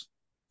roles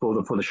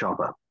for the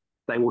shopper.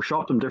 They will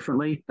shop them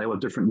differently. They will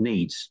have different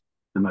needs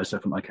in those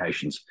different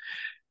locations.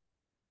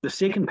 The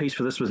second piece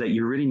for this was that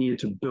you really needed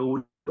to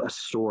build a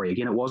story.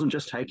 Again, it wasn't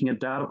just taking a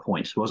data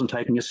point. It wasn't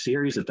taking a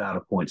series of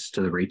data points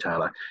to the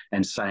retailer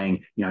and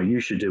saying, you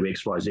should do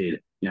X, Y, Z,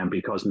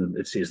 because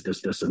it says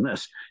this, this, and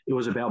this. It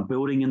was about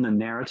building in the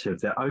narrative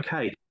that,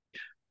 okay,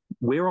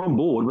 we're on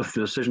board with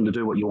the decision to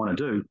do what you want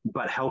to do,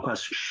 but help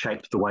us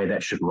shape the way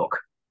that should look.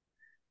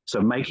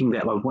 So making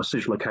that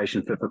central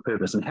location fit for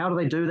purpose. And how do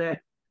they do that?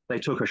 They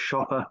took a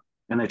shopper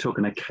and they took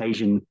an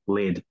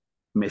occasion-led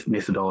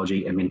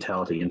methodology and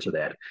mentality into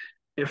that.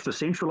 If the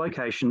central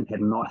location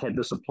had not had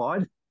this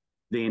applied,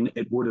 then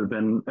it would have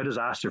been a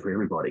disaster for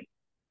everybody.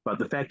 But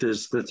the fact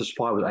is that the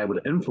supplier was able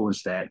to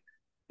influence that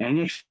and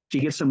actually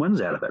get some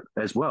wins out of it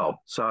as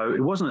well. So it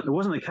wasn't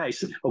a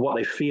case of what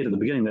they feared at the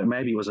beginning that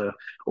maybe was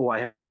I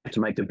have to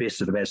make the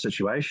best of a bad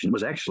situation. It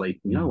was actually,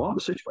 what,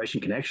 the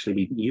situation can actually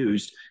be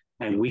used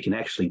and we can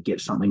actually get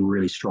something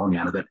really strong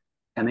out of it.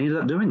 And they ended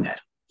up doing that.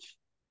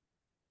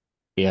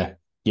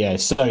 Yeah,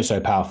 so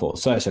powerful,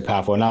 so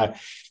powerful. And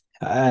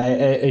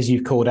as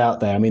you've called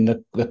out there, I mean,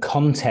 the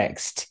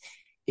context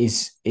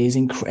is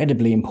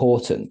incredibly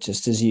important.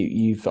 Just as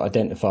you've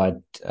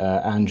identified,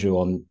 Andrew,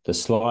 on the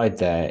slide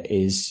there,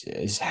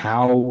 is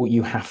how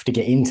you have to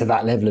get into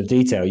that level of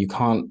detail. You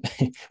can't,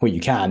 well, you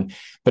can,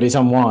 but it's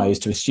unwise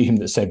to assume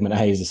that segment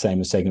A is the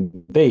same as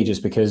segment B,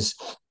 just because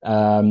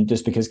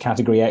just because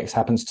category X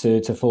happens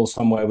to fall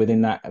somewhere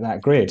within that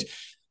grid.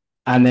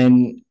 And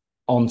then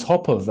on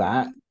top of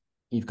that,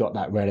 you've got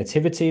that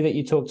relativity that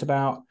you talked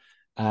about.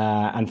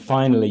 And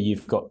finally,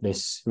 you've got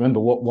this. Remember,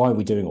 why are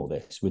we doing all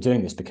this? We're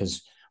doing this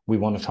because we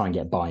want to try and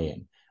get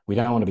buy-in. We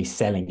don't want to be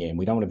selling in.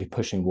 We don't want to be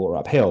pushing water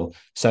uphill.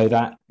 So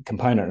that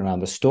component around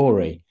the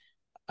story,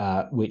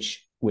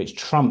 which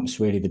trumps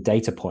really the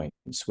data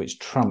points, which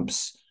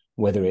trumps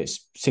whether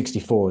it's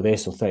 64 of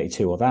this or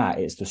 32 or that,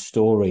 it's the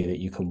story that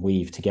you can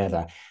weave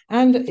together.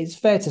 And it's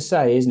fair to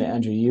say, isn't it,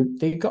 Andrew,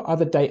 you've got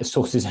other data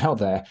sources out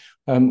there.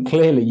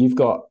 Clearly, you've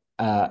got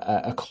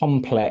a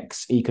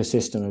complex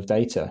ecosystem of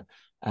data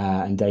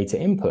and data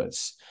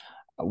inputs.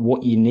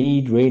 What you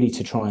need really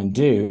to try and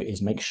do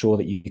is make sure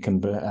that you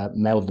can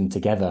meld them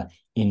together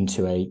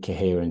into a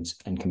coherent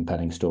and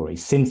compelling story.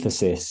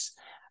 Synthesis,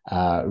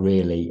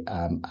 really,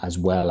 as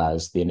well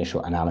as the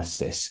initial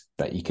analysis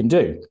that you can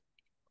do.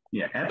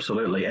 Yeah,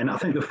 absolutely. And I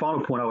think the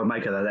final point I would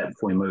make out of that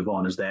before we move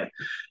on is that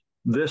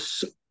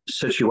this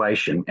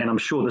situation, and I'm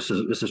sure this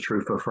is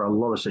true for a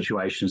lot of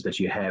situations that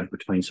you have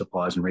between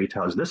suppliers and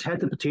retailers, this had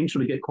the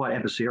potential to get quite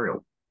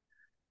adversarial.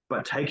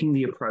 But taking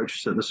the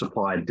approach that the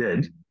supplier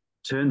did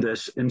turned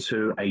this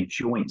into a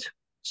joint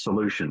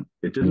solution.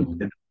 It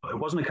didn't. It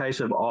wasn't a case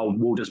of, oh,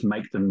 we'll just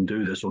make them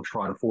do this or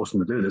try to force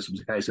them to do this. It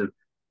was a case of,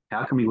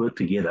 how can we work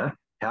together?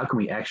 How can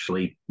we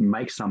actually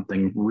make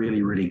something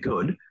really, really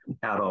good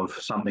out of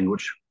something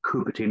which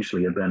could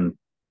potentially have been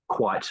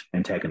quite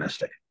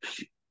antagonistic?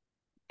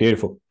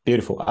 Beautiful,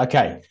 beautiful.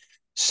 Okay,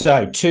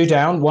 so 2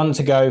 down, 1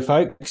 to go,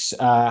 folks.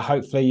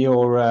 Hopefully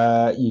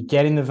you're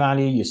getting the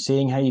value. You're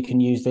seeing how you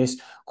can use this.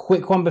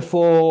 Quick one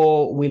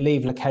before we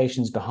leave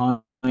locations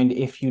behind.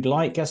 If you'd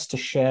like us to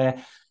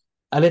share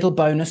a little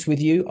bonus with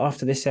you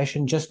after this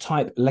session, just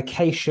type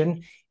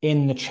location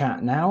in the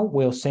chat now.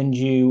 We'll send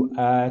you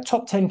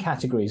top 10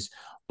 categories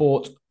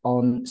bought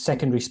on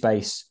secondary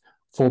space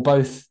for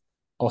both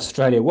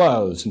Australia.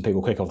 Whoa, some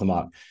people quick off the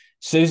mark.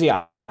 Susie,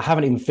 I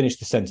haven't even finished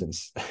the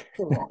sentence.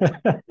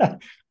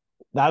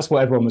 That's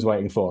what everyone was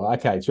waiting for.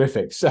 Okay,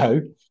 terrific.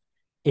 So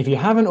if you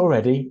haven't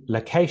already,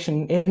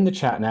 location in the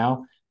chat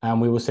now, and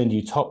we will send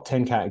you top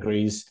 10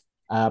 categories,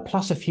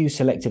 plus a few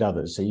selected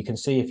others. So you can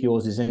see if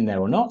yours is in there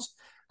or not.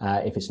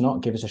 If it's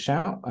not, give us a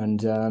shout and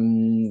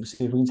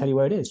see if we can tell you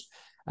where it is.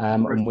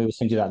 And we will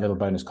send you that little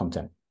bonus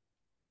content.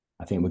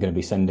 I think we're going to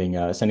be sending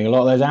a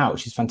lot of those out,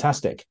 which is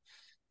fantastic.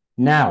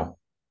 Now,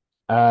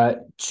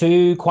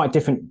 2 quite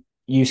different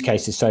use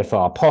cases so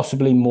far,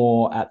 possibly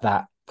more at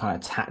that kind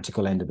of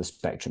tactical end of the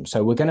spectrum.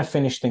 So we're going to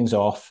finish things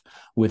off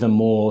with a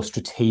more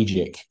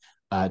strategic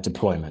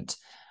deployment,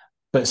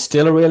 but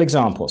still a real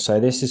example.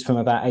 So this is from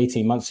about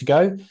 18 months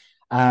ago.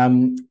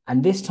 And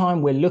this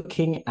time we're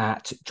looking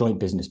at joint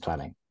business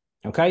planning.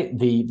 Okay,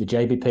 the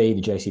JBP,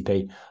 the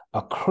JCP,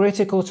 a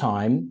critical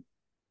time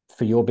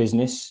for your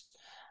business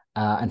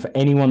and for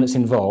anyone that's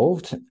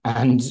involved.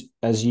 And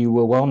as you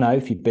will well know,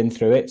 if you've been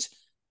through it,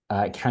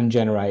 can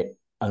generate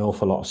an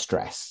awful lot of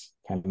stress,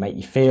 can make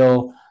you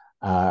feel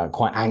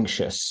quite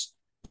anxious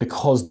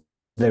because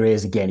there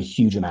is, again, a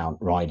huge amount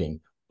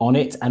riding on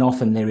it. And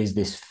often there is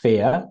this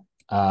fear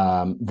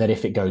that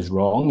if it goes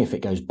wrong, if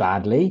it goes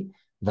badly,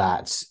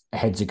 that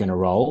heads are going to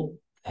roll.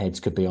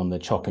 Heads could be on the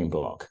chopping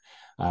block.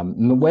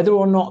 Whether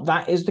or not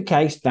that is the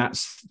case,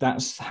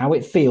 that's how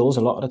it feels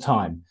a lot of the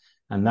time.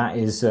 And that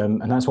is,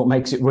 and that's what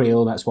makes it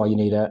real. That's why you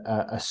need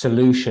a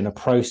solution, a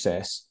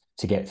process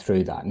to get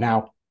through that.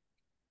 Now,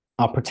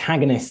 our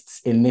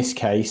protagonists in this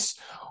case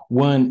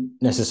weren't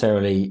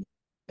necessarily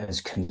as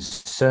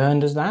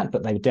concerned as that,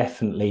 but they were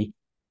definitely,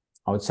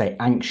 I would say,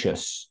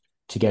 anxious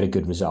to get a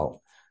good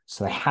result.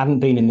 So they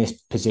hadn't been in this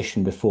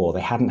position before. They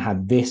hadn't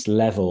had this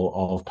level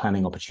of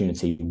planning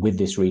opportunity with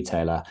this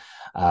retailer.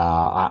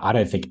 I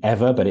don't think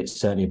ever, but it's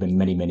certainly been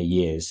many, many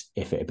years,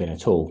 if it had been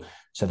at all.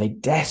 So they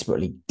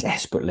desperately,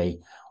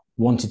 desperately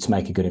wanted to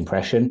make a good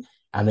impression,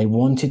 and they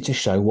wanted to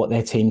show what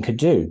their team could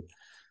do.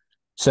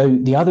 So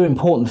the other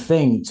important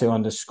thing to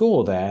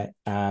underscore there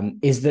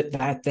is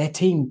that their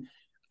team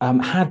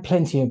had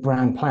plenty of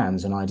brand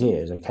plans and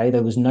ideas. Okay,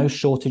 there was no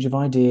shortage of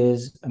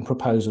ideas and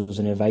proposals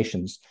and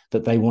innovations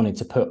that they wanted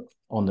to put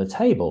on the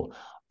table.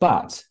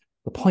 But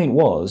the point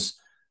was,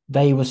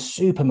 they were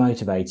super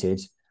motivated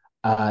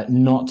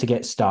not to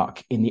get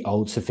stuck in the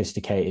old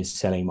sophisticated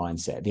selling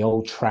mindset, the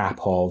old trap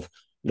of,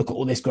 look at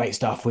all this great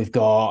stuff we've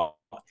got.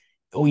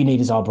 All you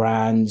need is our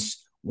brands.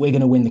 We're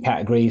going to win the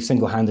category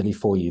single-handedly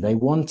for you. They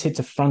wanted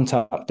to front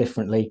up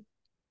differently.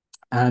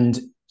 And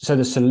so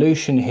the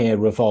solution here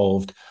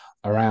revolved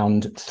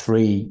around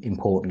 3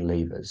 important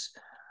levers: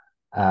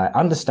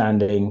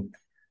 understanding,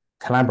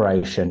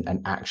 collaboration,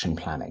 and action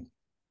planning.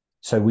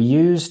 So we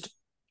used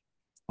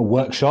a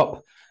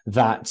workshop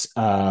model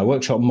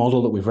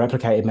that we've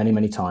replicated many,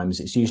 many times.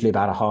 It's usually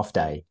about a half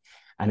day,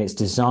 and it's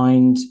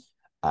designed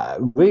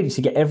really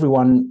to get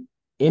everyone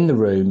in the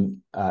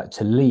room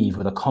to leave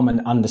with a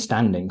common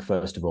understanding,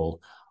 first of all,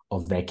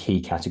 of their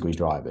key category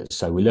drivers.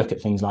 So we look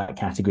at things like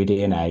category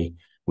DNA,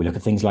 we look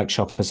at things like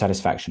shopper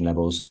satisfaction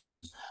levels,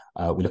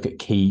 we look at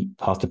key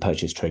path to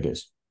purchase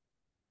triggers.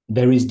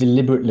 there is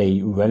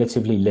deliberately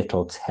relatively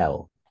little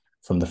tell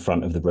from the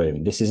front of the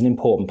room. This is an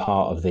important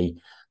part of the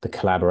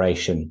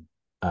collaboration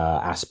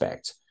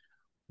aspect.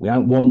 We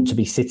don't want to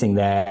be sitting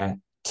there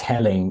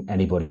telling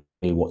anybody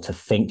what to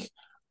think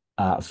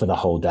for the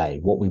whole day.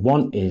 What we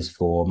want is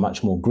for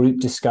much more group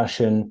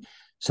discussion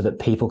so that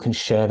people can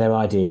share their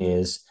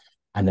ideas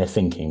and their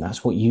thinking.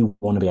 That's what you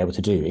want to be able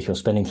to do. If you're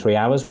spending 3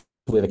 hours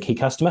with a key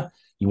customer,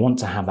 you want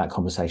to have that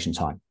conversation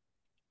time.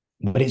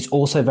 But it's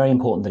also very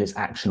important that it's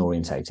action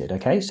orientated.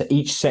 Okay, so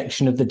each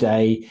section of the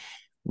day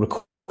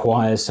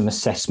requires some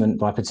assessment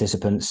by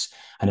participants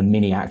and a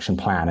mini action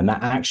plan. And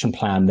that action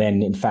plan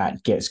then, in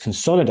fact, gets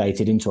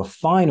consolidated into a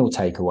final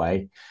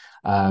takeaway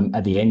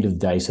at the end of the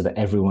day so that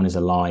everyone is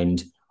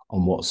aligned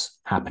on what's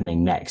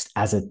happening next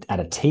at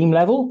a team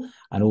level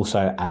and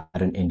also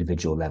at an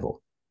individual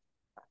level.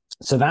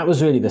 So that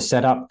was really the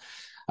setup.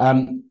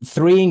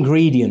 3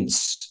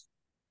 ingredients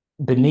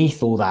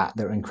beneath all that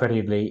are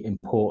incredibly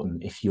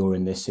important if you're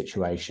in this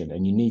situation,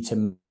 and you need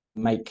to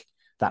make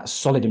that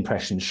solid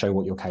impression, show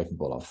what you're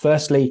capable of.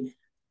 Firstly,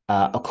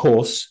 of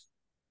course,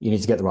 you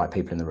need to get the right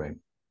people in the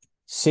room.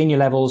 Senior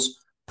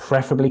levels,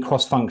 preferably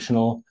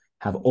cross-functional,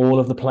 have all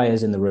of the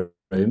players in the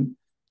room,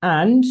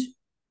 and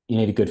you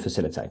need a good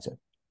facilitator.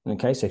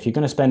 Okay, so if you're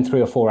going to spend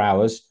 3 or 4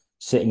 hours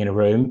sitting in a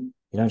room,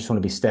 you don't just want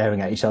to be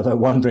staring at each other,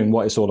 wondering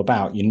what it's all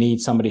about. You need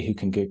somebody who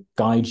can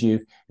guide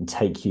you and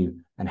take you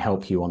and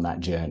help you on that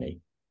journey.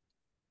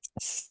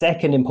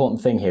 Second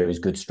important thing here is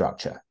good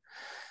structure.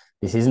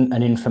 This isn't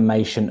an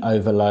information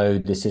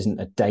overload. This isn't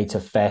a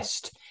data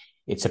fest.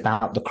 It's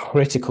about the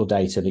critical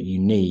data that you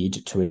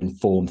need to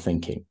inform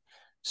thinking.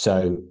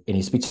 So it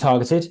needs to be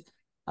targeted,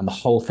 and the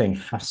whole thing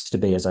has to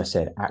be, as I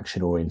said,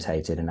 action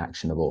orientated and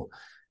actionable.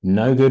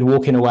 No good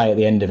walking away at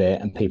the end of it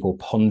and people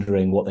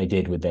pondering what they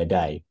did with their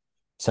day.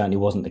 Certainly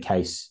wasn't the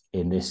case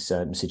in this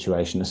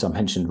situation, as I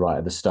mentioned right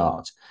at the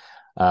start.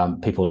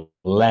 People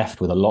left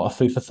with a lot of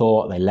food for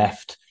thought. They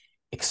left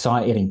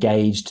excited,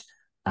 engaged,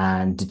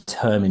 and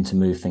determined to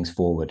move things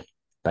forward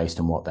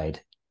based on what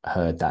they'd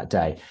heard that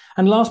day.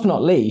 And last but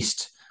not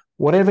least,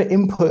 whatever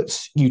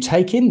inputs you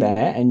take in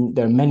there, and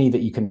there are many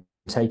that you can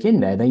take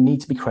in there, they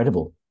need to be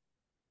credible.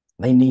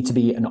 They need to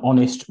be an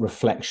honest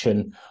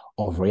reflection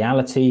of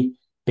reality,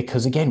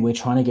 because again, we're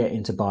trying to get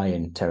into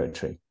buy-in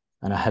territory,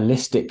 and a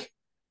holistic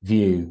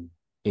view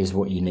is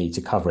what you need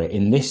to cover it.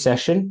 In this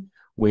session,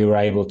 we were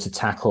able to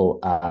tackle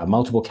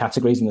multiple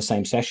categories in the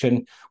same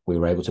session. We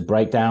were able to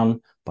break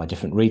down by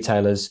different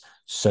retailers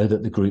so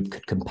that the group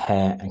could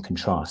compare and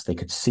contrast. They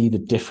could see the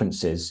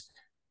differences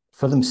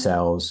for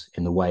themselves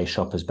in the way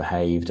shoppers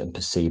behaved and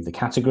perceived the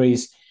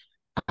categories,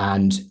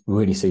 and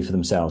really see for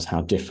themselves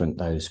how different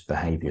those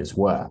behaviors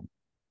were.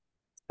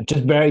 I'll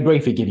just very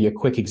briefly give you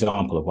a quick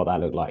example of what that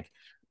looked like,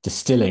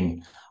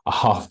 distilling a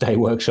half-day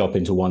workshop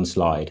into one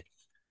slide.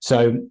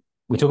 So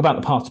we talk about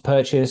the path to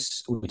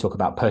purchase, we talk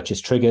about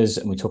purchase triggers,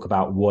 and we talk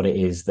about what it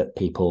is that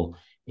people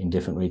in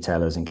different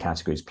retailers and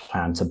categories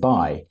plan to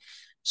buy.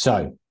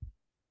 So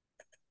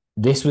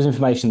this was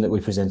information that we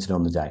presented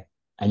on the day.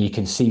 And you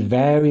can see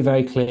very,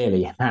 very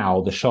clearly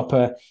how the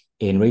shopper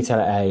in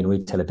retailer A and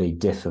retailer B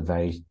differ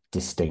very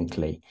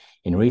distinctly.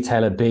 In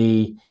retailer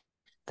B,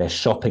 they're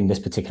shopping this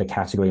particular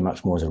category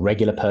much more as a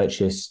regular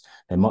purchase.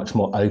 They're much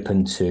more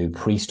open to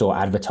pre-store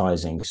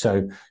advertising.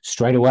 So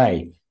straight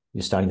away,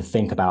 you're starting to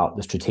think about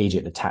the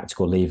strategic, the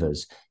tactical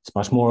levers. It's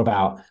much more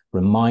about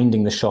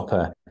reminding the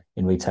shopper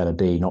in retailer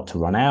B not to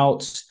run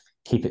out,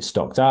 keep it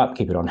stocked up,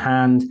 keep it on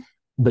hand,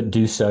 but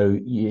do so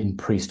in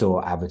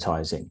pre-store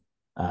advertising.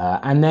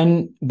 And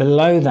then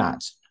below that,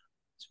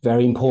 it's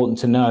very important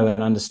to know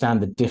and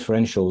understand the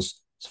differentials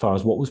as far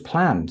as what was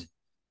planned.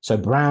 So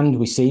brand,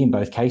 we see in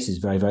both cases,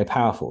 very, very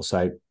powerful.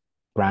 So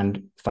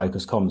brand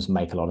focused comms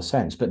make a lot of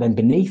sense. But then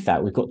beneath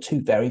that, we've got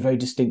 2 very, very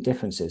distinct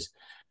differences.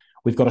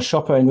 We've got a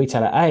shopper in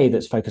retailer A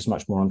that's focused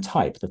much more on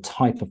the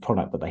type of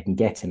product that they can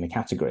get in the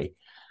category.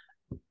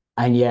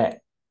 And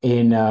yet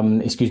in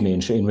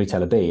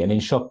retailer B, and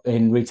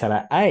in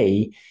retailer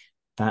A,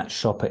 that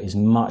shopper is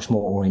much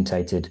more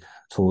orientated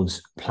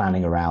towards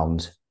planning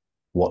around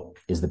what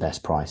is the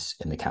best price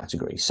in the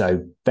category.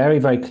 So very,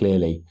 very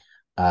clearly,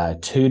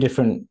 2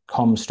 different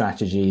comm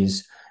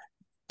strategies,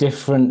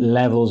 different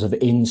levels of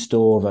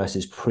in-store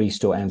versus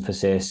pre-store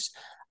emphasis.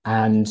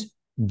 And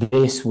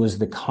this was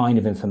the kind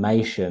of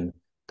information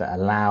that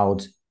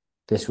allowed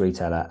this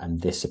retailer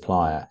and this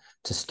supplier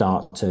to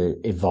start to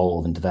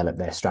evolve and develop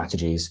their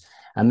strategies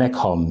and their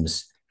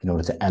comms in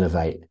order to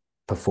elevate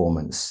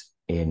performance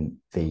in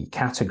the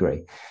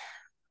category.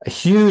 A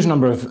huge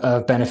number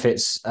of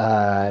benefits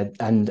and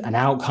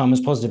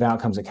outcomes, positive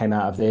outcomes that came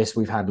out of this.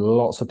 We've had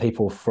lots of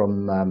people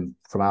from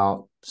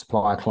our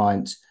supplier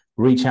clients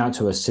reach out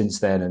to us since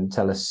then and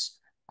tell us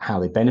how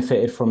they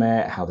benefited from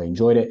it, how they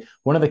enjoyed it.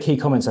 One of the key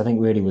comments, I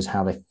think, really was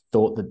how they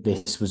thought that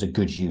this was a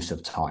good use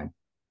of time.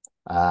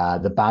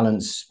 The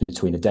balance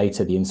between the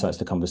data, the insights,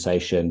 the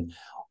conversation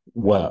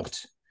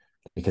worked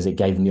because it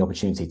gave them the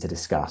opportunity to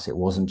discuss. It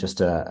wasn't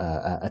just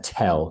a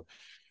tell.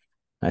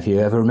 If you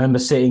ever remember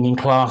sitting in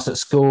class at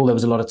school, there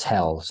was a lot of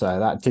tell. So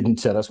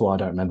that's why I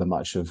don't remember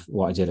much of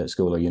what I did at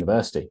school or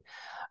university.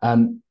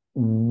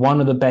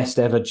 One of the best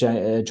ever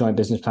joint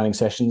business planning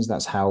sessions.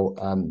 That's how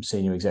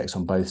senior execs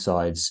on both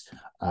sides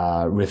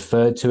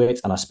referred to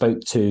it. And I spoke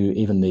to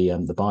even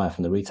the buyer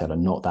from the retailer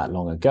not that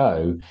long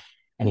ago,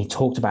 and he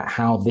talked about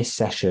how this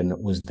session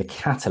was the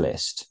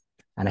catalyst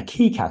and a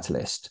key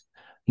catalyst,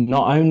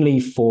 not only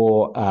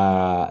for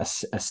a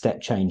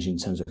step change in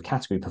terms of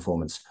category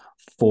performance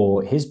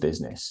for his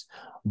business,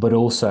 but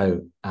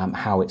also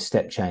how it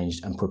step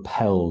changed and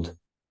propelled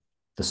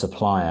the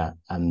supplier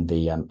and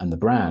the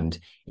brand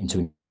into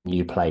a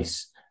new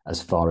place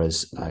as far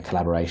as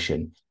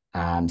collaboration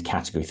and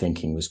category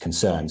thinking was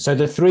concerned. So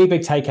the three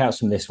big takeouts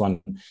from this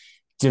one: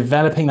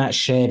 developing that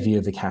shared view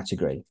of the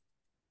category.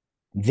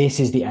 This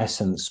is the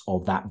essence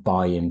of that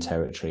buy-in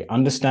territory,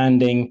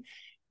 understanding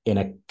in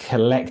a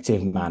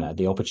collective manner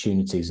the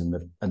opportunities and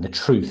the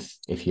truth,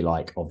 if you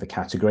like, of the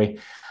category.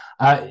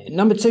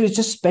 Number two is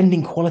just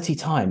spending quality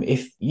time.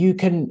 If you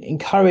can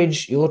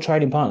encourage your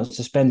trading partners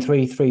to spend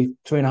three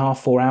and a half,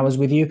 4 hours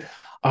with you,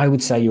 I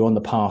would say you're on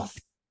the path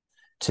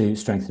to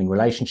strengthening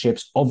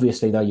relationships.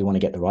 Obviously, though, you want to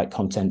get the right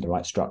content, the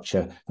right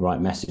structure, the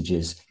right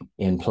messages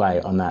in play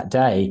on that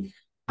day.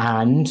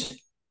 And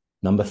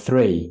number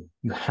three,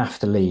 you have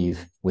to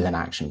leave with an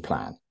action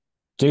plan.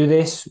 Do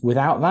this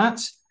without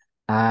that,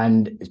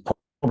 and it's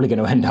probably going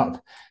to end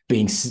up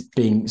being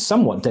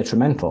somewhat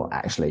detrimental,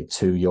 actually,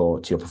 to your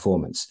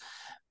performance.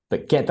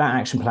 But get that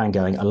action plan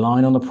going,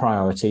 align on the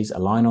priorities,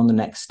 align on the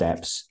next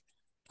steps,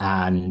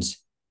 and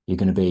you're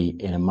going to be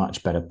in a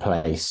much better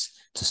place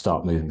to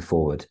start moving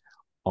forward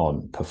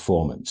on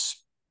performance.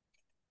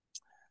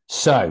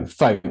 So,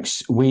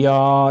 folks, we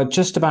are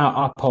just about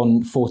up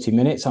on 40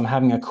 minutes. I'm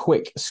having a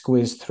quick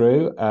squiz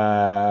through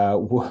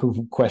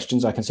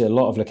questions. I can see a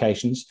lot of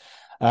locations.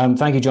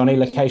 Thank you, Johnny.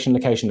 Location.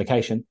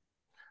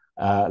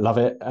 Love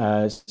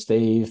it.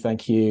 Steve,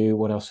 thank you.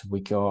 What else have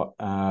we got?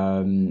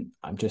 I'm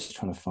just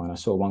trying to find, I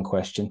saw one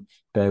question.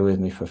 Bear with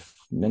me for a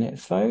minute,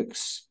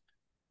 folks.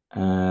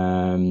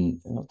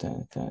 Not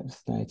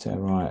data.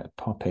 Right,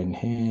 pop in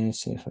here,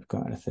 see if I've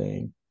got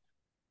anything.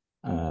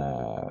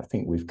 I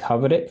think we've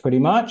covered it pretty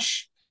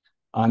much.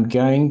 I'm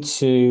going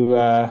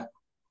to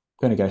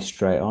go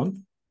straight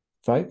on,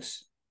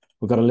 folks.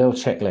 We've got a little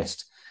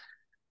checklist.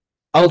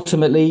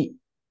 Ultimately,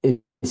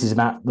 this is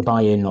about the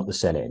buy-in, not the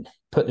sell-in.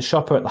 Put the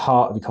shopper at the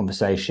heart of the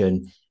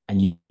conversation,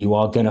 and you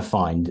are going to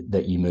find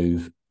that you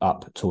move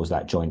up towards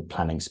that joint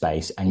planning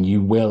space, and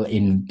you will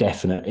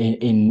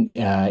invariably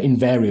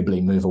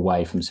move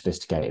away from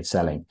sophisticated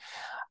selling.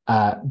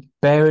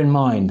 Bear in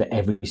mind that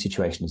every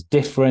situation is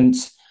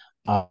different.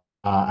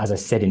 As I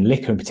said, in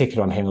liquor in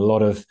particular, I'm hearing a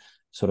lot of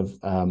sort of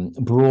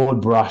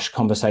broad brush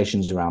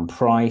conversations around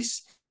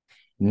price.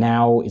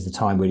 Now is the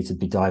time really to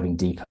be diving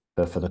deeper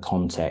for the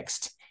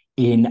context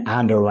in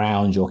and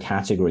around your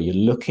category. You're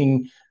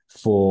looking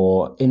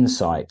for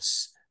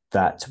insights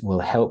that will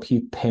help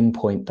you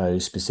pinpoint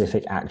those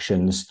specific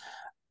actions,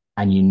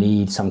 and you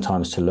need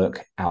sometimes to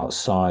look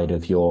outside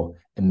of your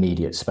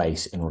immediate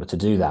space in order to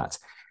do that.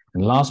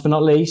 And last but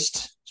not least,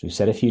 as we've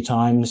said a few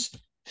times,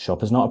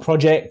 shopper's not a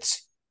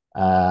project.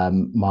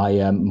 My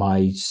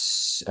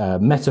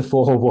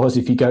metaphor was,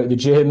 if you go to the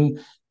gym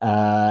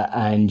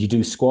and you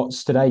do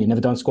squats today, you've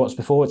never done squats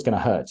before, it's going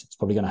to hurt. It's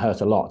probably going to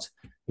hurt a lot.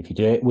 If you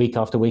do it week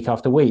after week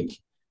after week,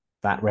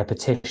 that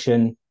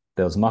repetition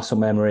builds muscle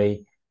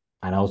memory,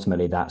 and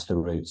ultimately that's the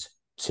route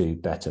to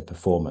better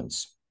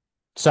performance.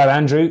 So,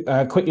 Andrew,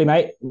 quickly,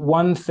 mate,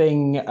 one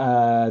thing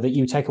that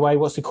you take away,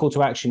 what's the call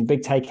to action,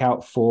 big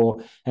takeout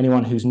for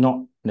anyone who's not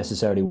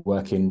necessarily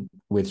working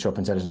with Shop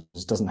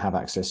Intelligence, doesn't have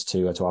access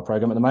to our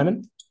program at the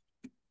moment?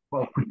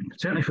 Well,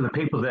 certainly for the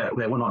people that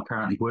we're not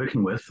currently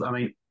working with, I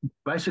mean,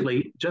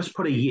 basically just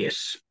put a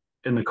yes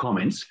in the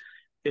comments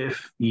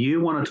if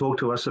you want to talk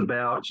to us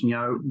about,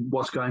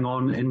 what's going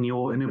on in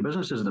your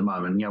businesses at the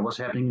moment, what's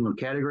happening in your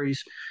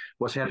categories,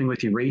 what's happening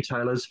with your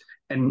retailers,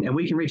 and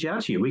we can reach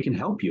out to you. We can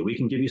help you. We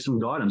can give you some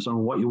guidance on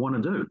what you want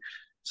to do.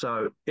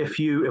 So if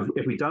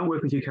we don't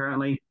work with you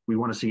currently, we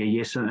want to see a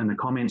yes in the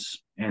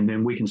comments, and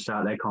then we can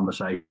start that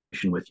conversation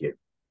with you.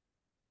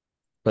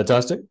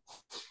 Fantastic.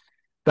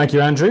 Thank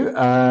you, Andrew.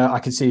 I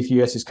can see a few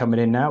yeses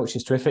coming in now, which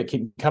is terrific.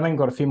 Keep coming.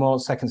 Got a few more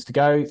seconds to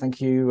go. Thank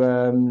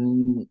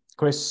you,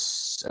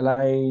 Chris,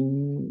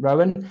 Elaine,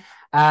 Rowan.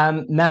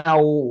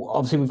 Now,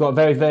 obviously, we've got a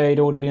very varied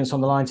audience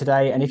on the line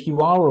today. And if you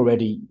are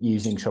already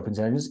using Shop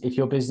Intelligence, if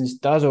your business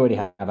does already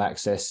have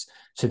access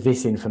to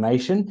this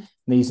information,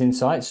 these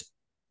insights,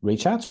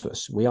 reach out to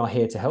us. We are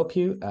here to help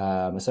you,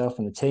 myself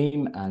and the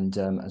team, and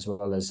as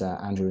well as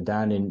Andrew and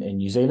Dan in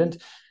New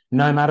Zealand.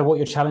 No matter what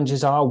your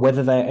challenges are,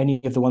 whether they're any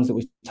of the ones that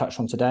we've touched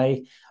on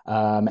today,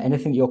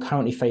 anything you're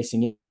currently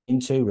facing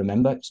into,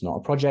 remember, it's not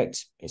a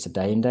project. It's a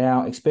day in, day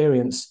out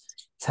experience.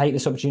 Take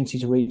this opportunity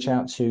to reach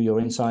out to your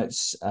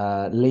insights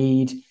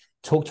lead,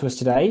 talk to us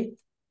today,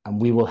 and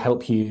we will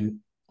help you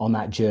on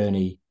that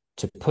journey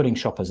to putting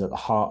shoppers at the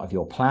heart of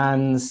your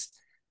plans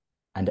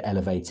and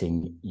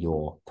elevating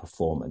your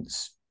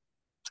performance.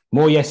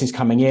 More yeses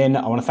coming in.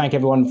 I want to thank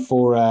everyone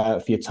for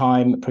your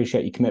time.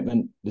 Appreciate your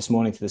commitment this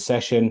morning to the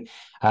session.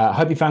 I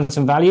hope you found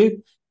some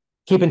value.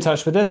 Keep in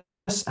touch with us.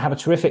 Have a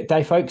terrific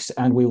day, folks,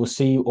 and we will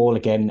see you all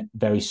again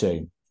very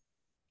soon.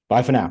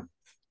 Bye for now.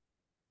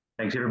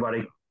 Thanks,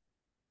 everybody.